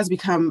really does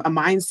become a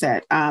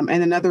mindset. And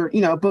another,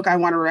 book I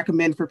want to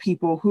recommend for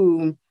people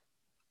who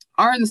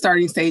are in the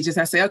starting stages.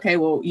 I say, okay,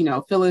 well,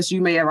 Phyllis, you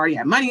may have already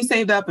had money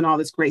saved up and all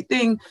this great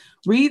thing.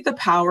 Read The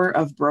Power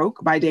of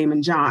Broke by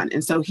Damon John.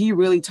 And so he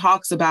really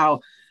talks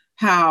about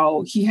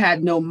how he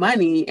had no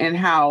money and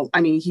how,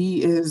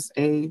 he is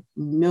a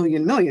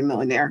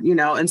millionaire,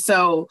 and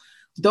so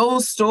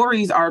those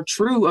stories are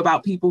true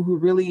about people who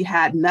really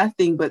had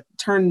nothing but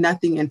turned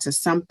nothing into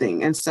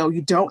something. And so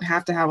you don't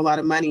have to have a lot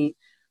of money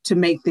to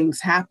make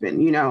things happen.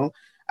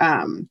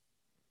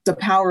 The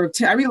power of,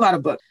 I read a lot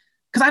of books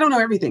because I don't know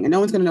everything and no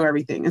one's going to know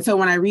everything. And so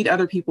when I read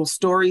other people's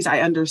stories,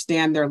 I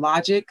understand their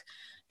logic.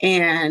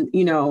 And,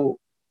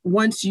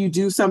 once you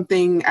do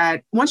something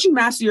once you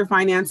master your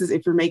finances,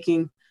 if you're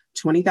making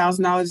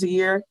 $20,000 a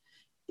year,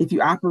 if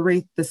you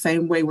operate the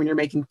same way when you're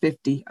making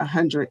 50,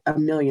 100, a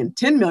million,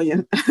 10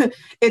 million,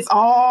 it's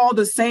all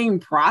the same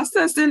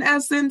process in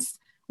essence,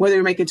 whether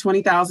you're making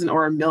 20,000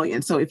 or a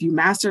million. So if you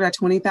master that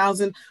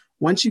 20,000,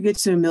 once you get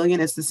to a million,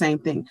 it's the same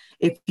thing.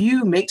 If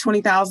you make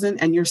 20,000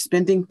 and you're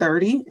spending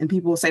 30, and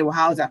people will say, well,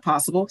 how is that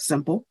possible?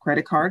 Simple: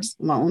 credit cards,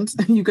 loans.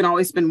 You can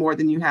always spend more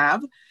than you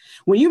have.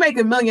 When you make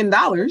 $1 million,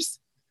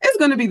 it's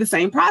going to be the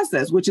same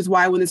process, which is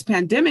why when this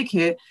pandemic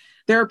hit,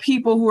 there are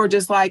people who are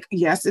just like,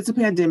 yes, it's a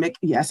pandemic.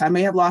 Yes, I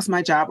may have lost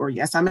my job, or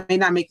yes, I may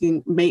not make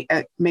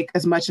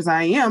as much as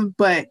I am,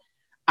 but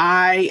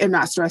I am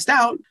not stressed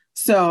out.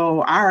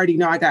 So I already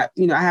know I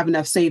have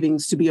enough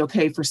savings to be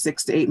okay for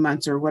 6 to 8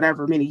 months or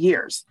whatever, many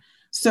years.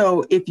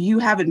 So if you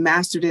haven't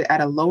mastered it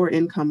at a lower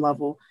income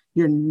level,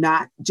 you're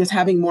not just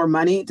having more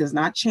money does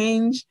not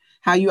change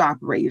how you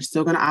operate. You're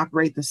still going to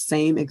operate the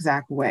same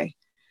exact way.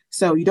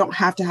 So you don't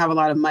have to have a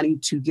lot of money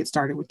to get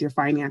started with your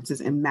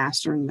finances and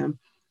mastering them.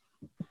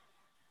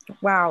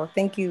 Wow,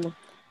 thank you.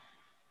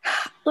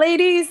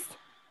 Ladies,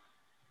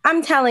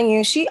 I'm telling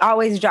you, she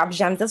always drops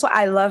gems. That's why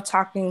I love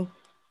talking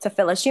to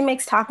Phyllis. She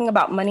makes talking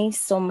about money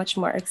so much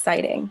more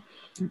exciting.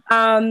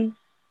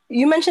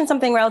 You mentioned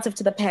something relative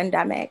to the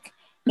pandemic.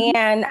 Mm-hmm.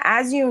 And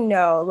as you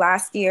know,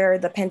 last year,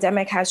 the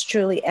pandemic has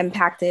truly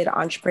impacted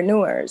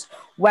entrepreneurs,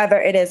 whether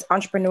it is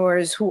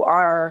entrepreneurs who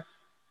are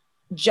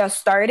just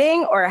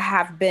starting or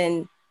have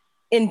been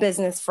in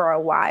business for a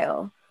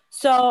while.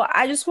 So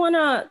I just want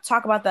to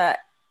talk about that,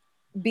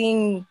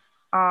 being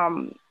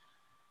an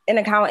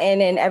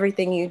accountant and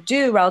everything you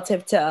do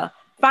relative to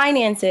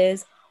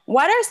finances.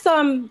 What are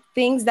some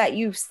things that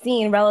you've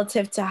seen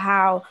relative to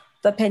how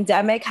the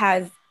pandemic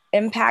has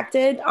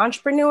impacted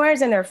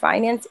entrepreneurs and their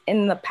finance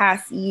in the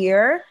past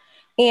year?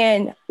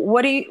 And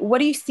what are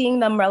you seeing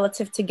them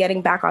relative to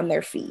getting back on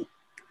their feet?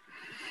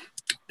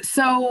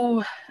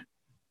 So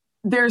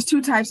there's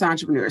two types of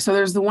entrepreneurs. So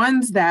there's the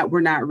ones that were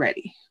not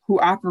ready,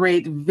 who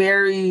operate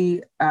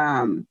very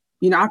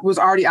was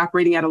already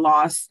operating at a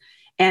loss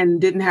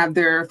and didn't have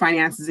their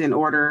finances in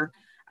order.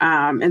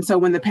 And so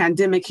when the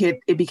pandemic hit,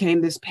 it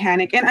became this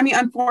panic. And I mean,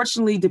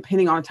 unfortunately,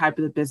 depending on the type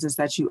of the business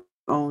that you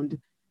owned,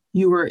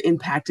 you were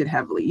impacted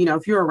heavily.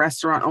 If you're a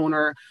restaurant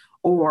owner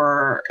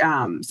or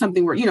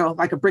something where,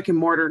 like a brick and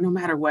mortar, no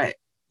matter what,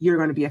 you're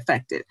going to be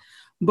affected.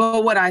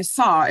 But what I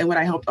saw and what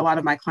I helped a lot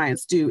of my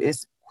clients do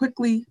is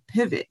quickly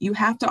pivot. You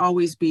have to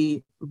always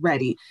be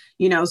ready.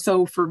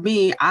 So for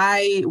me,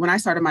 when I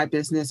started my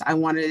business, I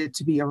wanted it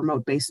to be a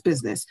remote-based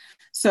business.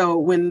 So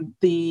when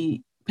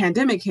the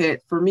pandemic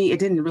hit, for me, it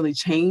didn't really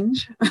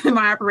change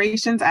my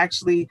operations,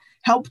 actually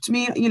helped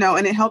me,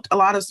 and it helped a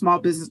lot of small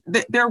business.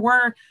 There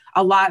were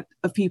a lot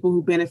of people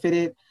who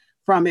benefited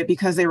from it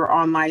because they were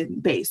online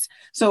based.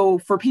 So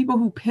for people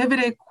who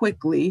pivoted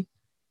quickly,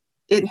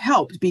 it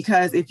helped,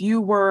 because if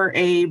you were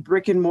a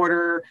brick and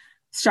mortar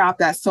shop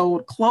that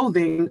sold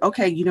clothing,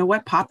 okay, you know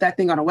what, pop that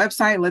thing on a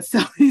website, let's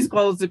sell these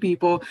clothes to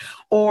people.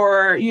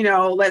 Or,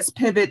 let's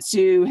pivot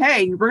to,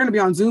 hey, we're going to be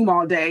on Zoom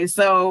all day.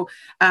 So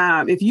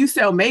if you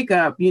sell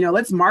makeup,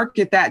 let's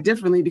market that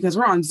differently because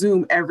we're on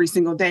Zoom every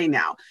single day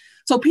now.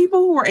 So people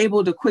who were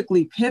able to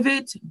quickly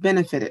pivot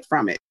benefited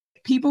from it.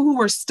 People who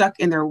were stuck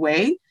in their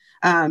way,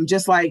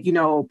 just like,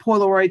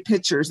 Polaroid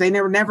pictures, they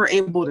never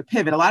able to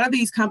pivot. A lot of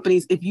these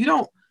companies, if you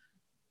don't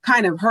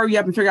kind of hurry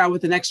up and figure out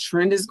what the next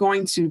trend is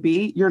going to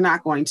be, you're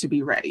not going to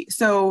be ready.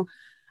 So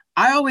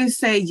I always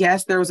say,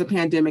 yes, there was a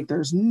pandemic.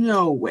 There's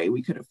no way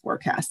we could have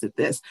forecasted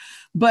this.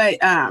 But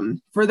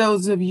for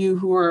those of you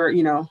who are,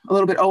 a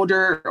little bit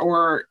older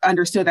or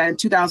understood that in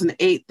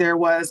 2008, there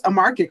was a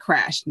market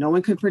crash. No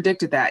one could have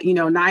predicted that.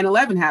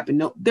 9/11 happened.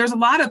 No, there's a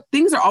lot of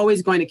things are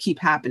always going to keep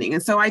happening.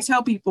 And so I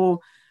tell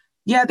people,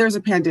 yeah, there's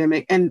a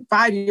pandemic, and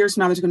 5 years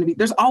from now,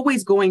 there's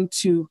always going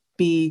to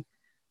be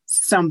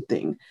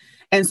something.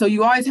 And so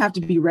you always have to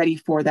be ready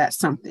for that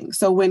something.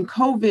 So when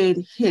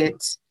COVID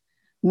hit,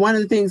 one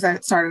of the things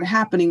that started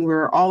happening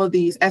were all of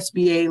these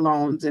SBA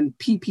loans and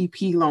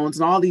PPP loans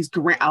and all these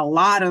a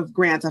lot of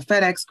grants, a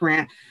FedEx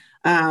grant.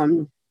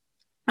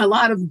 A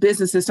lot of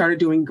businesses started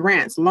doing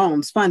grants,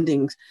 loans,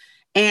 fundings.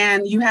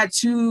 And you had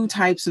two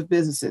types of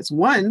businesses.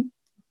 One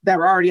that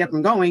were already up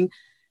and going,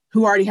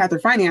 who already had their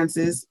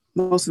finances.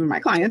 Most of my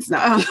clients,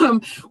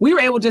 we were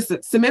able just to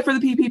submit for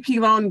the PPP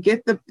loan,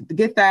 get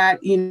that,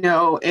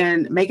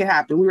 and make it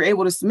happen. We were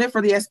able to submit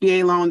for the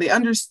SBA loan. They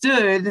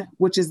understood,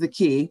 which is the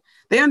key.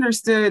 They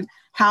understood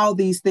how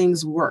these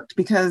things worked,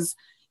 because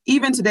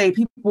even today,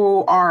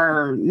 people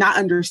are not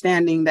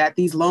understanding that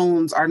these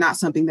loans are not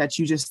something that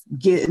you just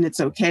get and it's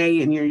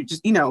okay. And you're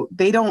just, a lot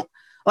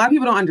of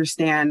people don't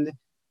understand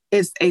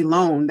it's a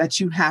loan that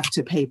you have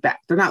to pay back.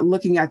 They're not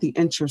looking at the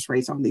interest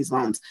rates on these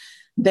loans.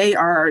 They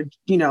are,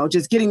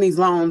 just getting these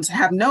loans,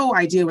 have no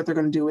idea what they're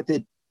going to do with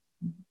it.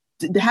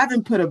 They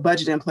haven't put a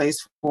budget in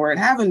place for it,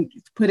 haven't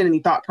put any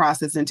thought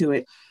process into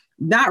it,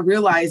 not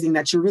realizing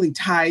that you're really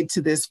tied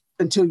to this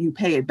until you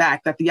pay it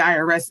back, that the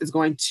IRS is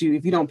going to,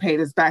 if you don't pay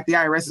this back, the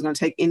IRS is going to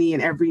take any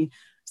and every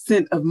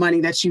cent of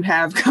money that you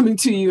have coming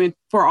to you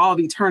for all of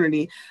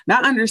eternity.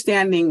 Not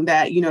understanding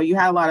that, you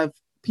had a lot of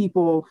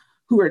people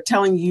who are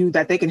telling you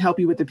that they can help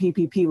you with the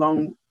PPP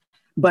loan,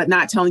 but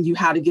not telling you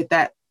how to get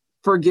that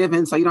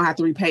forgiven so you don't have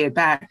to repay it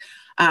back.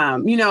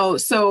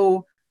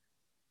 So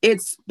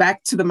it's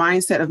back to the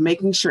mindset of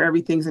making sure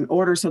everything's in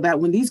order, so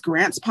that when these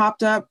grants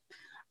popped up,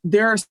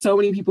 there are so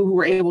many people who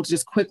were able to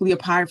just quickly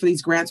apply for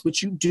these grants,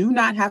 which you do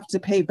not have to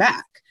pay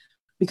back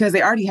because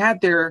they already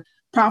had their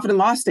profit and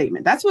loss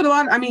statement. That's what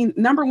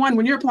number one,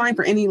 when you're applying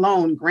for any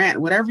loan,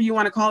 grant, whatever you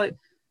want to call it,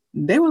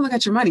 they want to look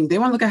at your money. They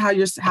want to look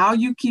at how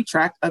you keep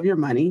track of your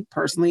money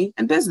personally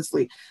and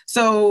businessly.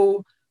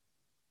 So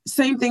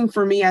same thing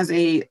for me as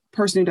a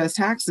person who does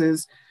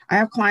taxes. I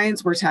have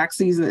clients where tax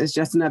season is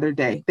just another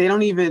day.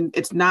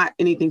 It's not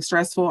anything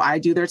stressful. I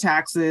do their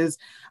taxes.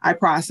 I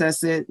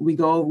process it. We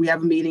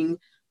have a meeting.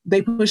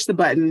 They push the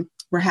button.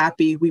 We're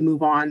happy. We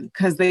move on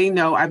because they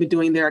know I've been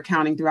doing their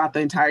accounting throughout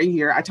the entire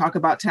year. I talk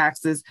about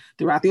taxes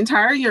throughout the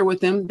entire year with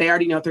them. They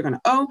already know if they're going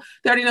to owe.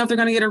 They already know if they're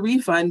going to get a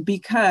refund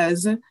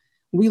because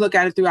we look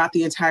at it throughout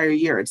the entire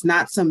year. It's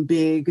not some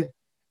big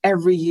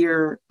every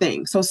year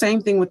thing. So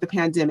same thing with the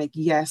pandemic.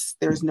 Yes,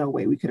 there's no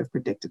way we could have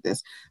predicted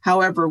this.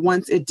 However,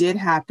 once it did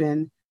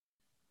happen,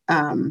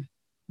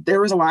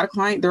 there are a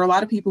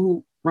lot of people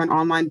who run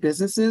online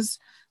businesses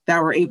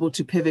that were able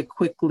to pivot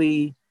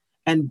quickly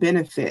and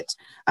benefit.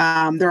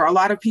 There are a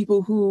lot of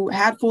people who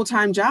had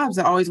full-time jobs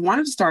that always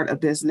wanted to start a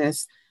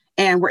business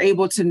and were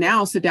able to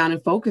now sit down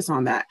and focus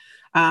on that.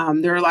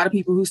 There are a lot of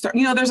people who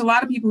there's a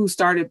lot of people who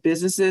started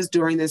businesses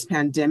during this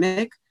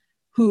pandemic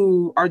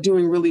who are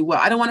doing really well.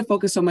 I don't want to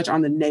focus so much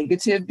on the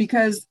negative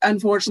because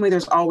unfortunately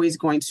there's always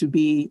going to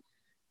be,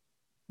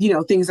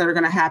 things that are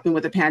going to happen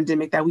with the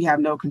pandemic that we have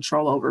no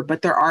control over.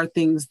 But there are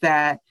things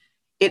that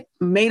it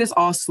made us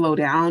all slow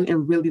down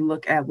and really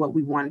look at what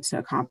we wanted to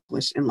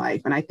accomplish in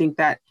life. And I think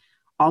that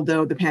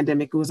although the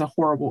pandemic was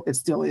it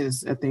still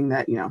is a thing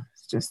that,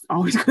 it's just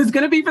always is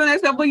going to be for the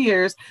next couple of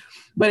years,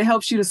 but it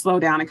helps you to slow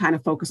down and kind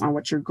of focus on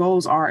what your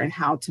goals are and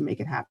how to make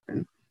it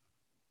happen.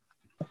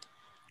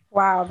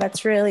 Wow,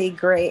 that's really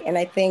great. And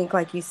I think,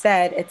 like you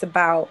said, it's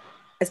about,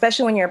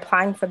 especially when you're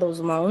applying for those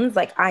loans,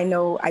 like I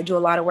know I do a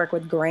lot of work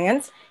with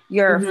grants,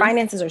 your Hmm.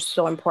 finances are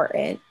so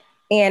important.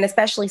 And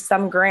especially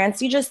some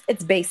grants,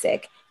 it's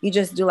basic. You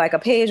just do like a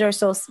page or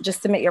so,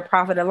 just submit your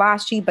profit and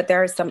loss sheet. But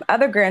there are some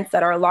other grants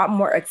that are a lot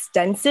more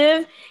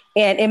extensive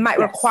and it might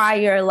Yes.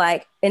 require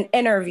like an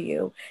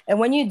interview. And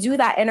when you do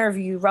that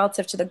interview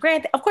relative to the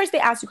grant, of course, they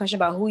ask you a question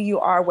about who you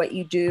are, what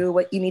you do,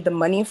 what you need the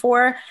money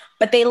for,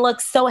 but they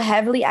look so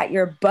heavily at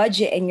your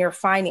budget and your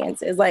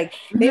finances. Like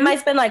they Hmm. might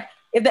spend like,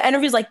 if the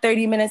interview is like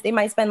 30 minutes, they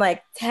might spend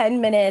like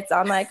 10 minutes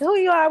on like who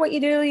you are, what you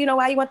do,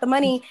 why you want the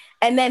money.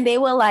 And then they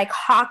will like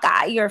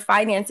hawkeye your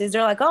finances.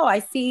 They're like, oh, I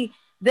see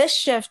this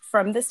shift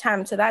from this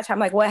time to that time.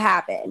 Like, what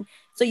happened?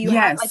 So you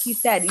have, like you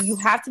said, you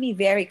Yes. have to be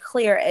very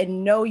clear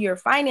and know your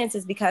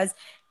finances because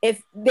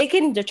if they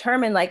can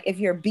determine like if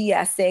you're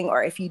BSing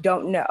or if you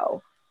don't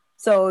know.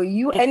 So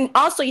and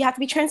also you have to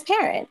be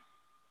transparent.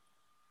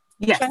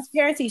 Yes.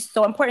 Transparency is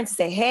so important to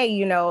say,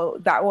 hey,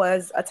 that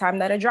was a time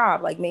that a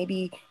job, like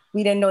maybe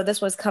we didn't know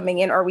this was coming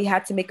in, or we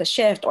had to make a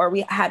shift, or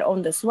we had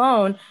owned this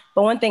loan.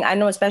 But one thing I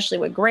know, especially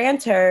with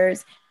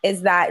grantors,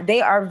 is that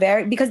they are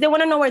very, because they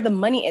want to know where the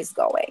money is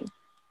going.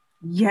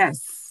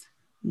 Yes.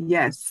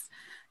 Yes.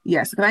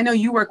 Yes. Because I know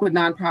you work with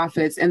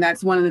nonprofits, and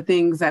that's one of the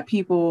things that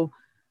people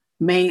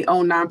may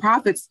own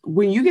nonprofits.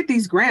 When you get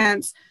these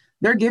grants,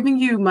 they're giving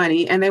you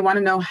money and they want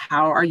to know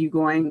how are you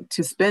going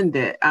to spend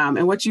it.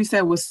 And what you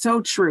said was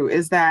so true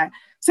is that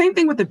same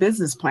thing with the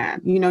business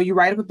plan. You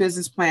write up a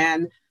business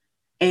plan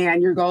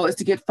and your goal is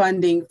to get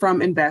funding from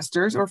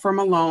investors or from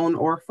a loan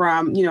or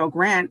from, a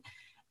grant.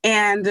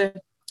 And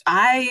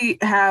I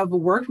have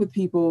worked with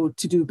people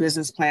to do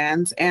business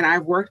plans and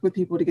I've worked with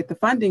people to get the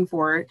funding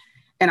for it.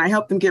 And I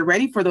help them get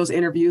ready for those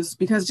interviews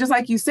because just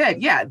like you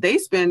said, yeah, they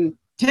spend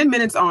 10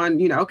 minutes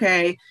on,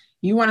 okay,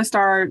 you want to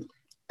start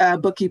a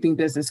bookkeeping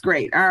business.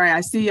 Great. All right.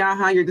 I see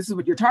this is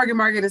what your target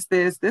market is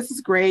this. This is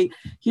great.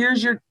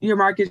 Here's your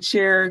market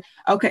share.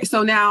 Okay.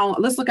 So now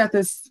let's look at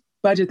this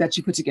budget that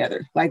you put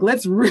together. Like,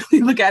 let's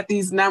really look at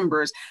these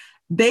numbers.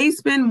 They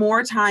spend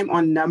more time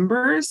on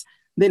numbers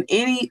than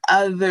any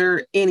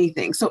other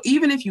anything. So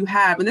even if you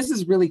have, and this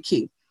is really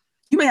key,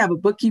 you may have a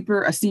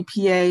bookkeeper, a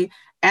CPA,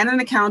 and an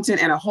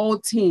accountant and a whole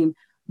team.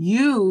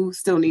 You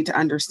still need to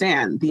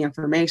understand the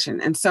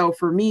information. And so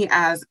for me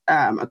as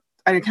an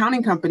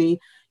accounting company,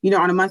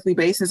 on a monthly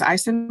basis, I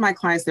send my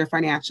clients their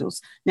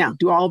financials. Now,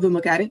 do all of them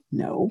look at it?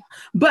 No.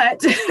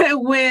 But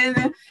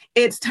when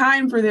it's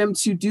time for them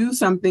to do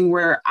something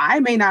where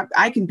I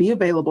can be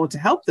available to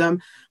help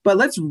them, but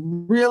let's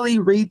really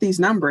read these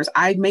numbers.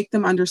 I make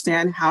them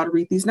understand how to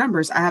read these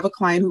numbers. I have a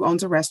client who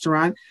owns a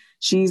restaurant.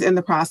 She's in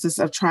the process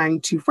of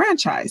trying to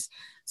franchise.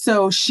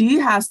 So she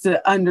has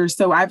to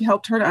so I've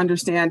helped her to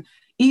understand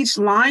each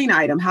line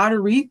item, how to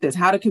read this,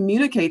 how to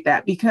communicate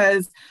that,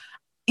 because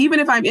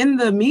even if I'm in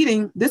the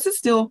meeting, this is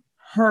still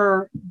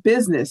her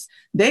business.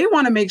 They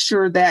want to make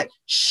sure that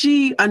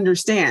she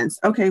understands,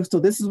 okay, so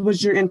this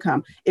was your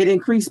income. It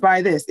increased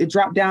by this. It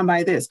dropped down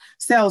by this.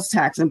 Sales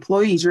tax,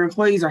 your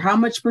employees are how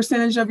much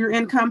percentage of your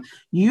income?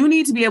 You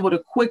need to be able to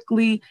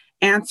quickly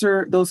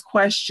answer those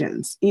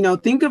questions.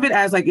 Think of it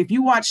as like if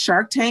you watch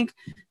Shark Tank,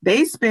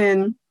 they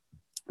spend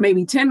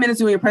maybe 10 minutes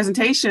doing a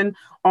presentation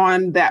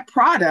on that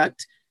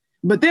product.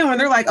 But then when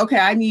they're like, okay,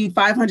 I need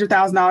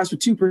 $500,000 for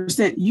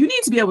 2%, you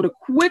need to be able to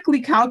quickly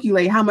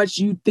calculate how much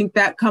you think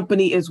that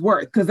company is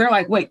worth. Because they're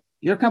like, wait,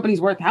 your company's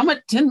worth how much?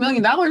 $10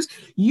 million?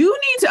 You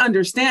need to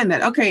understand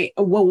that. Okay,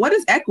 well, what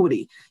is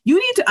equity? You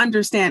need to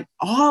understand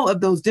all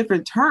of those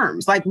different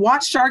terms. Like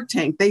watch Shark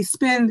Tank. They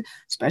spend,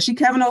 especially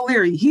Kevin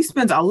O'Leary, he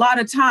spends a lot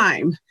of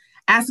time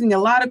asking a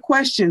lot of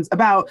questions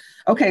about,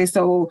 okay,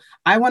 so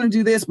I want to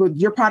do this, but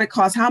your product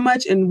costs how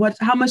much and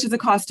how much does it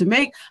cost to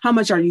make? How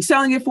much are you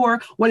selling it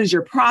for? What is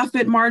your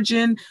profit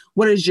margin?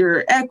 What is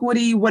your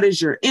equity? What is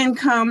your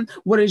income?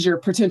 What is your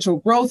potential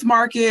growth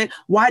market?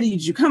 Why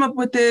did you come up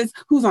with this?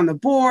 Who's on the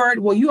board?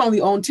 Well, you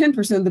only own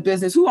 10% of the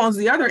business. Who owns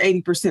the other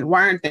 80%?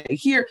 Why aren't they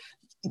here?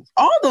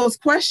 All those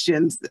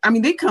questions,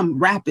 they come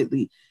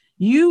rapidly.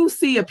 You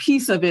see a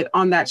piece of it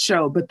on that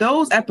show, but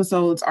those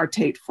episodes are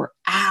taped for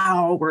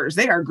hours.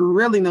 They are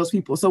grilling those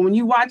people. So when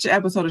you watch an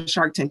episode of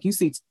Shark Tank, you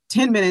see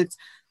 10 minutes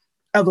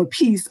of a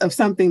piece of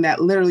something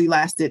that literally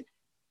lasted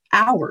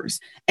hours.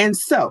 And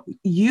so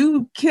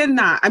you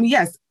cannot,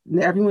 yes,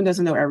 everyone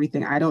doesn't know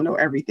everything. I don't know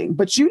everything,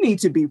 but you need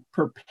to be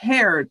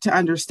prepared to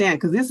understand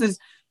because this is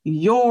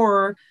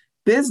your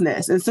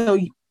business. And so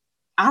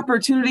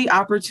opportunity,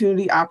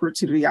 opportunity,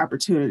 opportunity,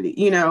 opportunity.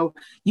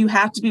 You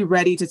have to be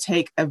ready to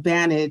take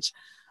advantage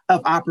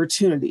of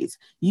opportunities.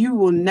 You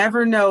will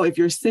never know if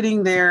you're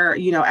sitting there,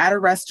 at a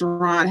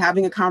restaurant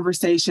having a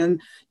conversation.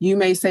 You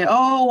may say,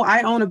 oh,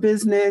 I own a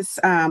business.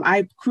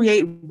 I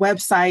create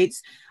websites.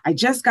 I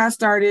just got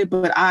started,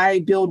 but I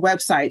build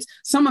websites.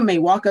 Someone may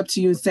walk up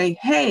to you and say,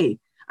 hey,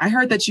 I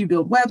heard that you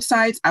build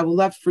websites. I would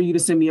love for you to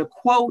send me a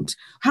quote.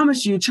 How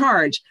much do you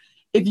charge?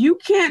 If you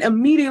can't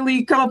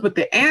immediately come up with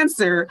the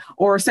answer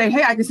or say,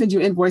 hey, I can send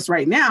you an invoice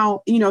right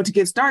now, to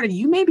get started,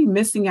 you may be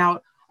missing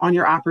out on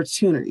your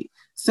opportunity.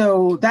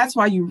 So that's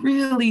why you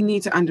really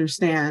need to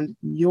understand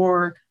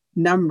your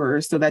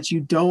numbers so that you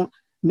don't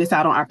miss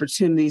out on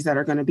opportunities that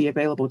are going to be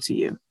available to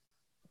you.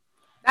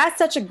 That's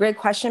such a great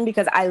question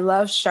because I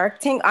love Shark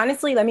Tank.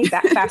 Honestly, let me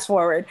fast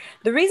forward.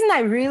 The reason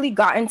I really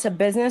got into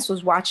business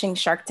was watching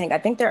Shark Tank.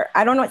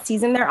 I don't know what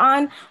season they're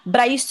on,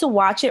 but I used to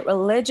watch it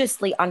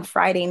religiously on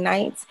Friday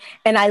nights.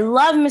 And I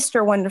love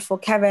Mr. Wonderful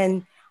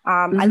Kevin.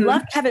 I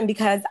love Mm-hmm. Kevin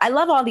because I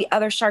love all the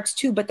other sharks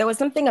too, but there was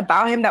something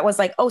about him that was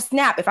like, oh,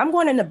 snap, if I'm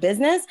going into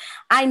business,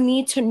 I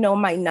need to know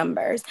my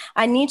numbers.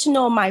 I need to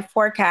know my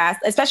forecast,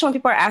 especially when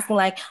people are asking,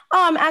 like,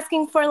 oh, I'm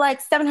asking for like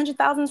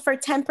 700,000 for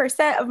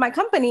 10% of my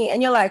company.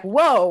 And you're like,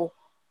 whoa,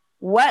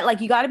 what?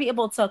 Like, you got to be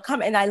able to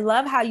come. And I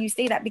love how you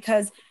say that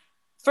because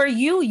for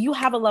you, you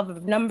have a love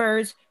of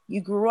numbers.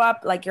 You grew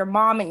up like your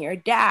mom and your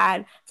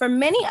dad. For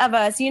many of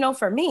us,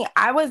 for me,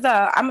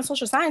 I'm a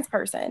social science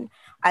person.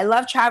 I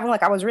love traveling.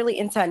 Like I was really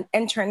into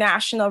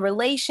international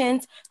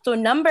relations. So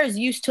numbers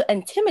used to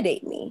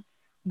intimidate me.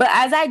 But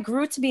as I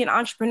grew to be an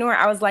entrepreneur,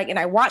 I was like, and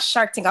I watched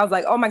Shark Tank, I was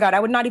like, oh my God, I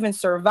would not even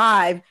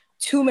survive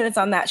 2 minutes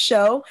on that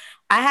show.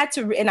 I had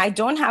to, and I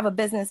don't have a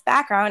business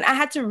background. I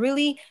had to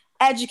really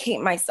educate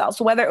myself.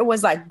 So whether it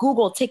was like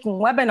Google, taking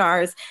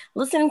webinars,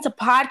 listening to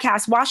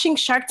podcasts, watching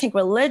Shark Tank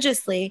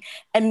religiously,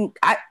 and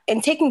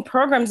taking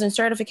programs and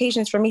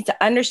certifications for me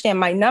to understand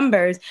my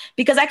numbers,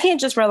 because I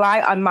can't just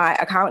rely on my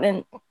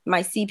accountant,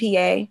 my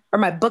CPA, or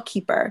my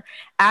bookkeeper.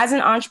 As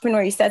an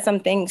entrepreneur, you said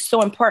something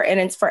so important,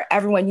 and it's for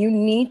everyone. You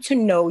need to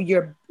know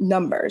your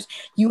numbers.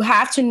 You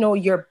have to know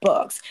your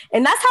books.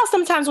 And that's how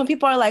sometimes when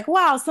people are like,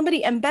 wow,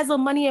 somebody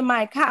embezzled money in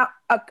my account,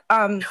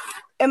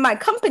 in my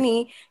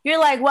company, you're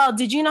like, well,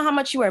 did you know how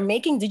much you were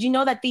making? Did you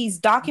know that these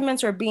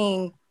documents are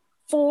being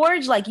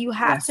forged? Like you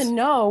have to Yes.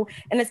 know.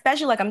 And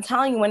especially like I'm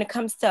telling you, when it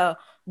comes to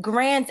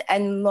grants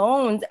and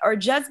loans or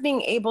just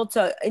being able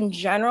to, in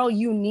general,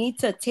 you need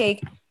to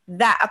take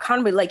that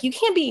accountability. Like you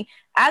can't be,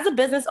 as a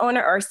business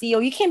owner or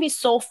CEO, you can't be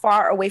so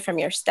far away from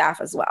your staff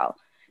as well.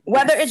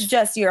 Whether it's Yes.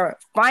 just your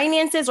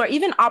finances or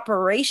even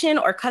operation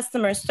or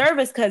customer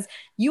service, because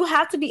you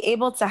have to be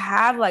able to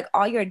have like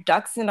all your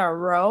ducks in a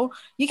row.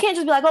 You can't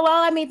just be like, oh,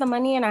 well, I made the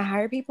money and I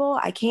hire people.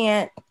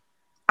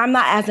 I'm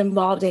not as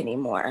involved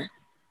anymore.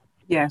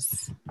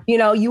 Yes.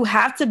 You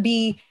have to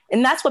be,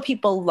 and that's what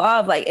people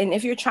love. Like, and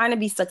if you're trying to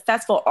be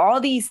successful, all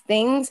these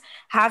things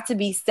have to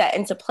be set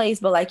into place.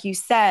 But like you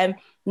said,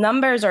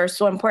 numbers are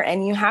so important,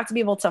 and you have to be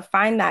able to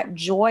find that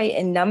joy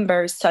in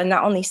numbers to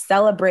not only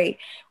celebrate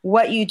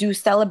what you do,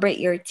 celebrate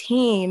your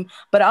team,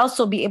 but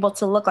also be able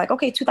to look like,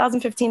 okay,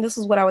 2015, this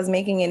is what I was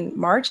making in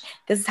March.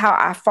 This is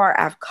how far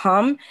I've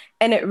come.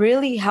 And it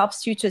really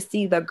helps you to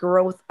see the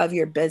growth of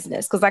your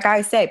business. Because like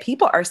I said,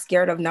 people are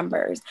scared of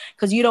numbers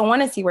because you don't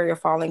want to see where you're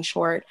falling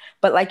short.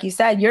 But like you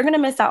said, you're going to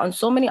miss out on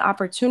so many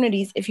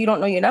opportunities if you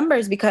don't know your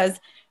numbers, because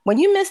when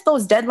you miss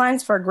those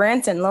deadlines for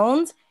grants and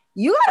loans,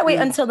 you got to wait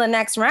Mm. until the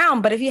next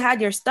round. But if you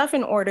had your stuff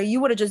in order, you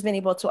would have just been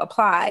able to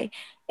apply.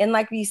 And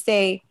like we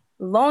say,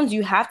 loans,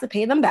 you have to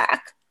pay them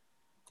back.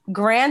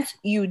 Grants,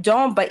 you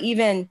don't, but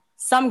even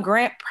some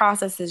grant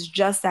process is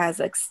just as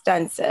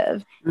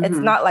extensive. It's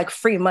Mm-hmm. not like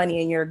free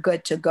money and you're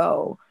good to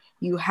go.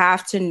 You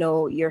have to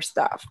know your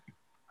stuff.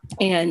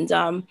 And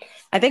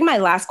I think my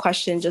last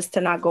question, just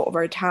to not go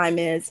over time,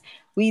 is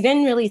we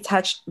didn't really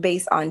touch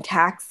base on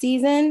tax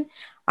season.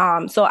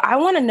 So I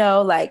want to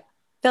know, like,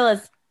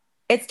 Phyllis,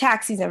 it's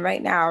tax season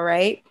right now,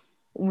 right?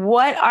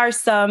 What are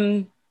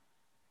some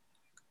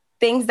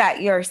things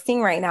that you're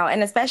seeing right now?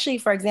 And especially,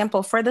 for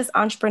example, for this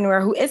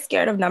entrepreneur who is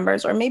scared of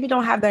numbers or maybe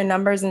don't have their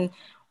numbers in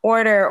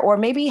order or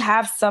maybe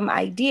have some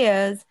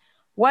ideas,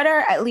 what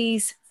are at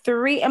least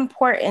three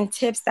important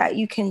tips that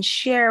you can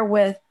share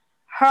with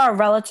her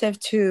relative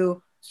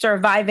to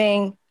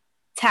surviving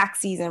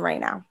tax season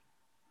right now?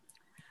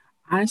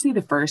 Honestly,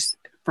 the first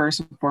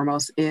and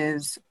foremost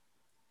is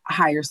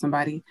hire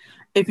somebody.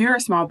 If you're a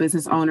small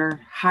business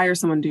owner, hire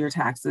someone to do your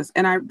taxes.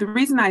 And the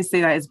reason I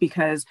say that is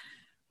because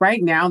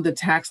right now the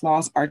tax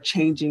laws are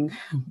changing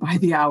by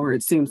the hour,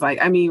 it seems like.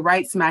 I mean,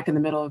 right smack in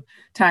the middle of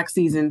tax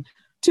season,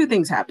 two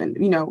things happened.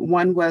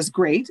 One was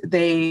great.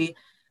 They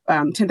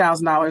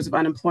 $10,000 of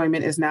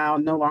unemployment is now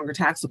no longer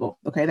taxable.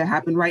 Okay, that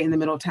happened right in the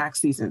middle of tax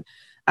season.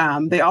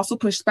 They also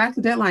pushed back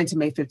the deadline to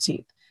May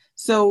 15th.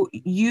 So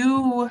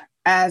you,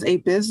 as a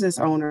business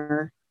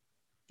owner,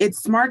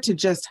 it's smart to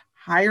just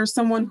hire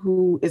someone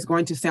who is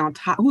going to stay on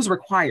top, who's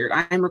required.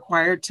 I am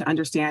required to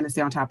understand and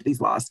stay on top of these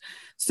laws.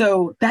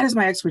 So that is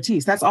my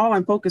expertise. That's all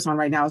I'm focused on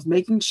right now, is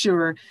making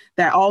sure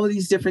that all of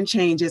these different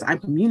changes, I'm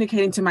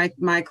communicating to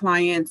my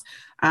clients,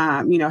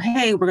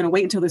 hey, we're going to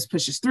wait until this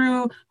pushes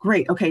through.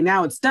 Great. Okay,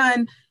 now it's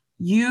done.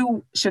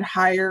 You should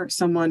hire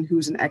someone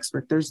who's an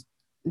expert. There's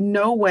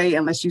no way,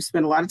 unless you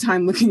spend a lot of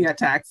time looking at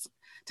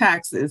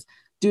taxes.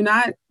 Do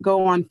not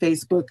go on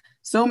Facebook.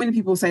 So many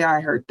people say,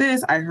 I heard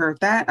this, I heard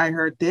that, I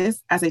heard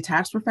this. As a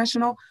tax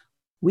professional,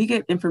 we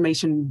get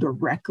information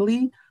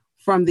directly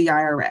from the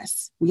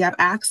IRS. We have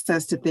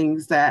access to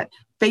things that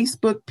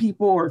Facebook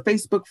people or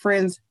Facebook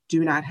friends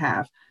do not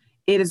have.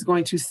 It is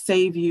going to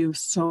save you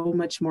so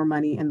much more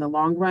money in the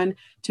long run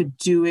to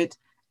do it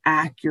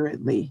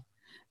accurately.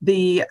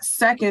 The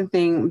second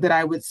thing that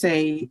I would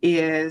say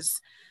is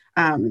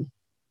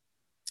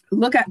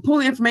pull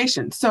the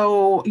information.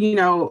 So,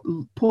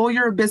 pull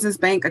your business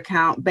bank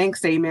account, bank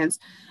statements.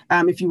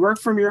 If you work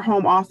from your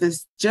home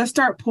office, just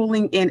start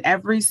pulling in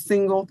every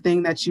single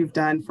thing that you've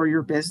done for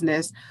your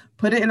business.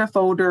 Put it in a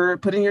folder,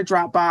 put it in your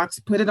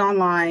Dropbox, put it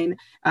online.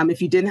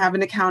 If you didn't have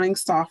an accounting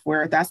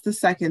software, that's the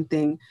second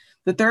thing.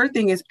 The third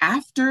thing is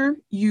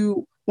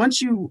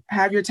once you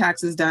have your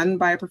taxes done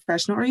by a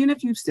professional, or even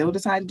if you still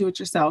decide to do it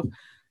yourself,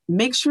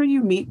 make sure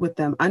you meet with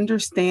them.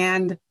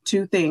 Understand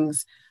two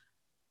things.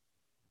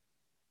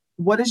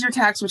 What does your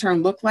tax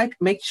return look like?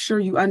 Make sure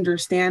you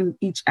understand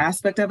each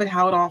aspect of it,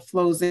 how it all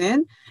flows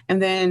in,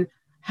 and then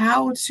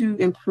how to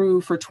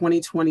improve for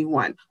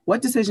 2021.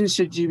 What decisions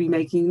should you be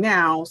making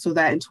now so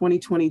that in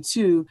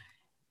 2022,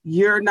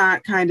 you're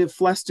not kind of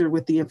flustered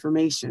with the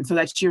information, so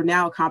that you're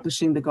now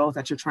accomplishing the goals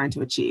that you're trying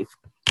to achieve?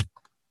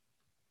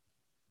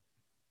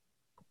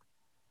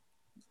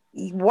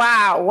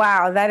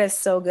 Wow. That is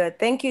so good.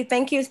 Thank you.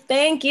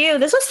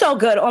 This was so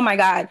good. Oh my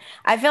God.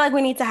 I feel like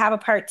we need to have a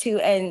part 2.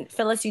 And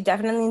Phyllis, you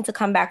definitely need to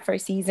come back for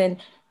season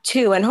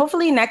 2. And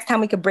hopefully next time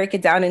we could break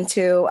it down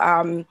into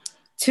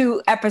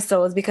 2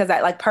 episodes, because I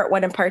like part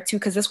 1 and part 2,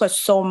 because this was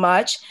so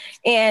much.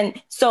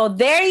 And so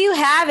there you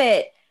have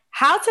it.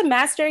 How to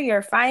master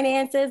your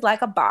finances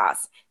like a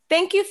boss.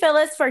 Thank you,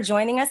 Phyllis, for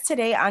joining us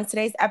today on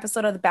today's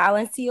episode of the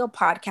Balanced CEO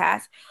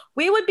podcast.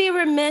 We would be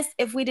remiss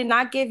if we did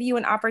not give you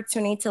an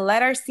opportunity to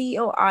let our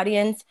CEO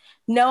audience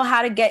know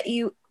how to get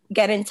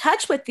in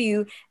touch with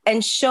you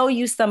and show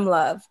you some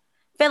love.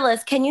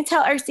 Phyllis, can you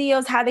tell our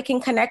CEOs how they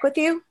can connect with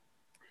you?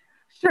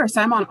 Sure.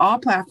 So I'm on all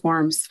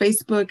platforms: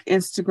 Facebook,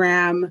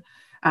 Instagram,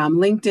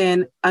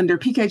 LinkedIn, under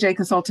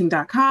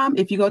pkjconsulting.com.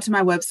 If you go to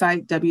my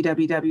website,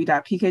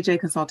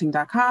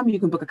 www.pkjconsulting.com, you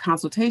can book a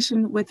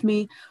consultation with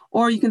me,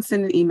 or you can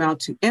send an email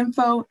to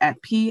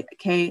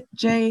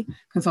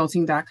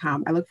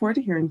info@pkjconsulting.com. I look forward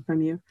to hearing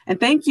from you. And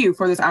thank you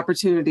for this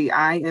opportunity.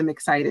 I am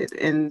excited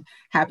and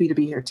happy to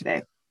be here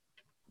today.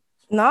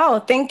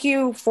 No, thank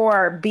you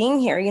for being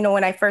here.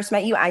 When I first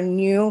met you, I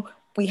knew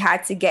we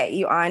had to get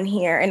you on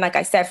here. And like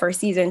I said, for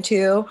season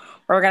 2,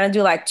 we're going to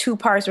do like 2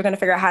 parts. We're going to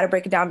figure out how to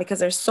break it down, because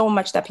there's so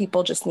much that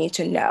people just need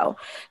to know.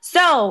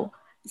 So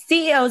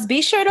CEOs,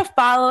 be sure to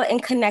follow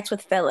and connect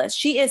with Phyllis.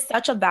 She is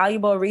such a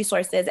valuable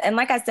resource. And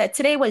like I said,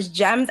 today was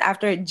gems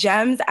after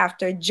gems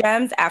after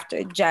gems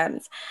after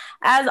gems.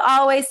 As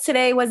always,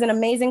 today was an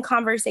amazing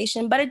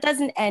conversation, but it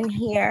doesn't end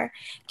here.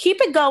 Keep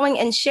it going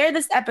and share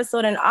this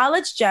episode and all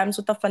its gems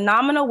with the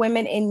phenomenal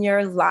women in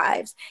your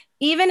lives.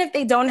 Even if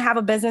they don't have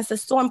a business,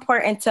 it's so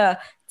important to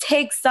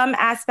take some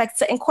aspects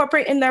to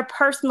incorporate in their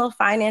personal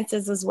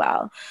finances as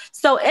well.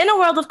 So in a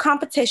world of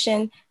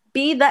competition,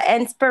 be the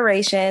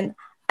inspiration.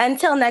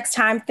 Until next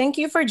time, thank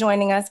you for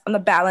joining us on the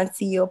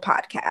Balanced CEO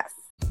podcast.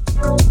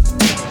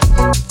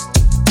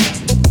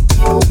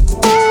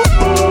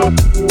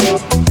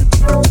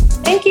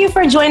 Thank you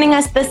for joining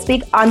us this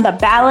week on the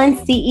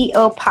Balanced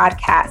CEO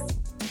podcast.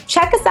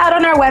 Check us out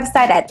on our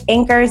website at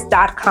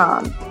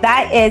Ankorz.com.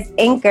 That is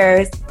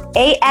Ankorz,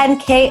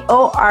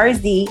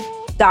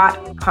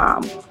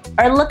 Ankorz.com.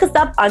 Or look us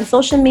up on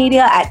social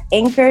media at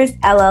Ankorz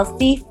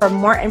LLC for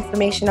more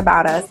information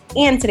about us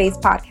and today's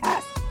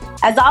podcast.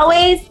 As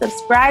always,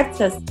 subscribe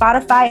to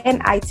Spotify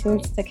and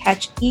iTunes to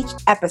catch each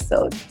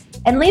episode.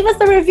 And leave us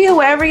a review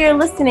wherever you're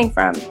listening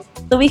from,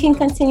 so we can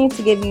continue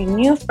to give you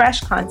new, fresh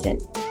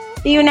content.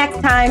 See you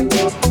next time.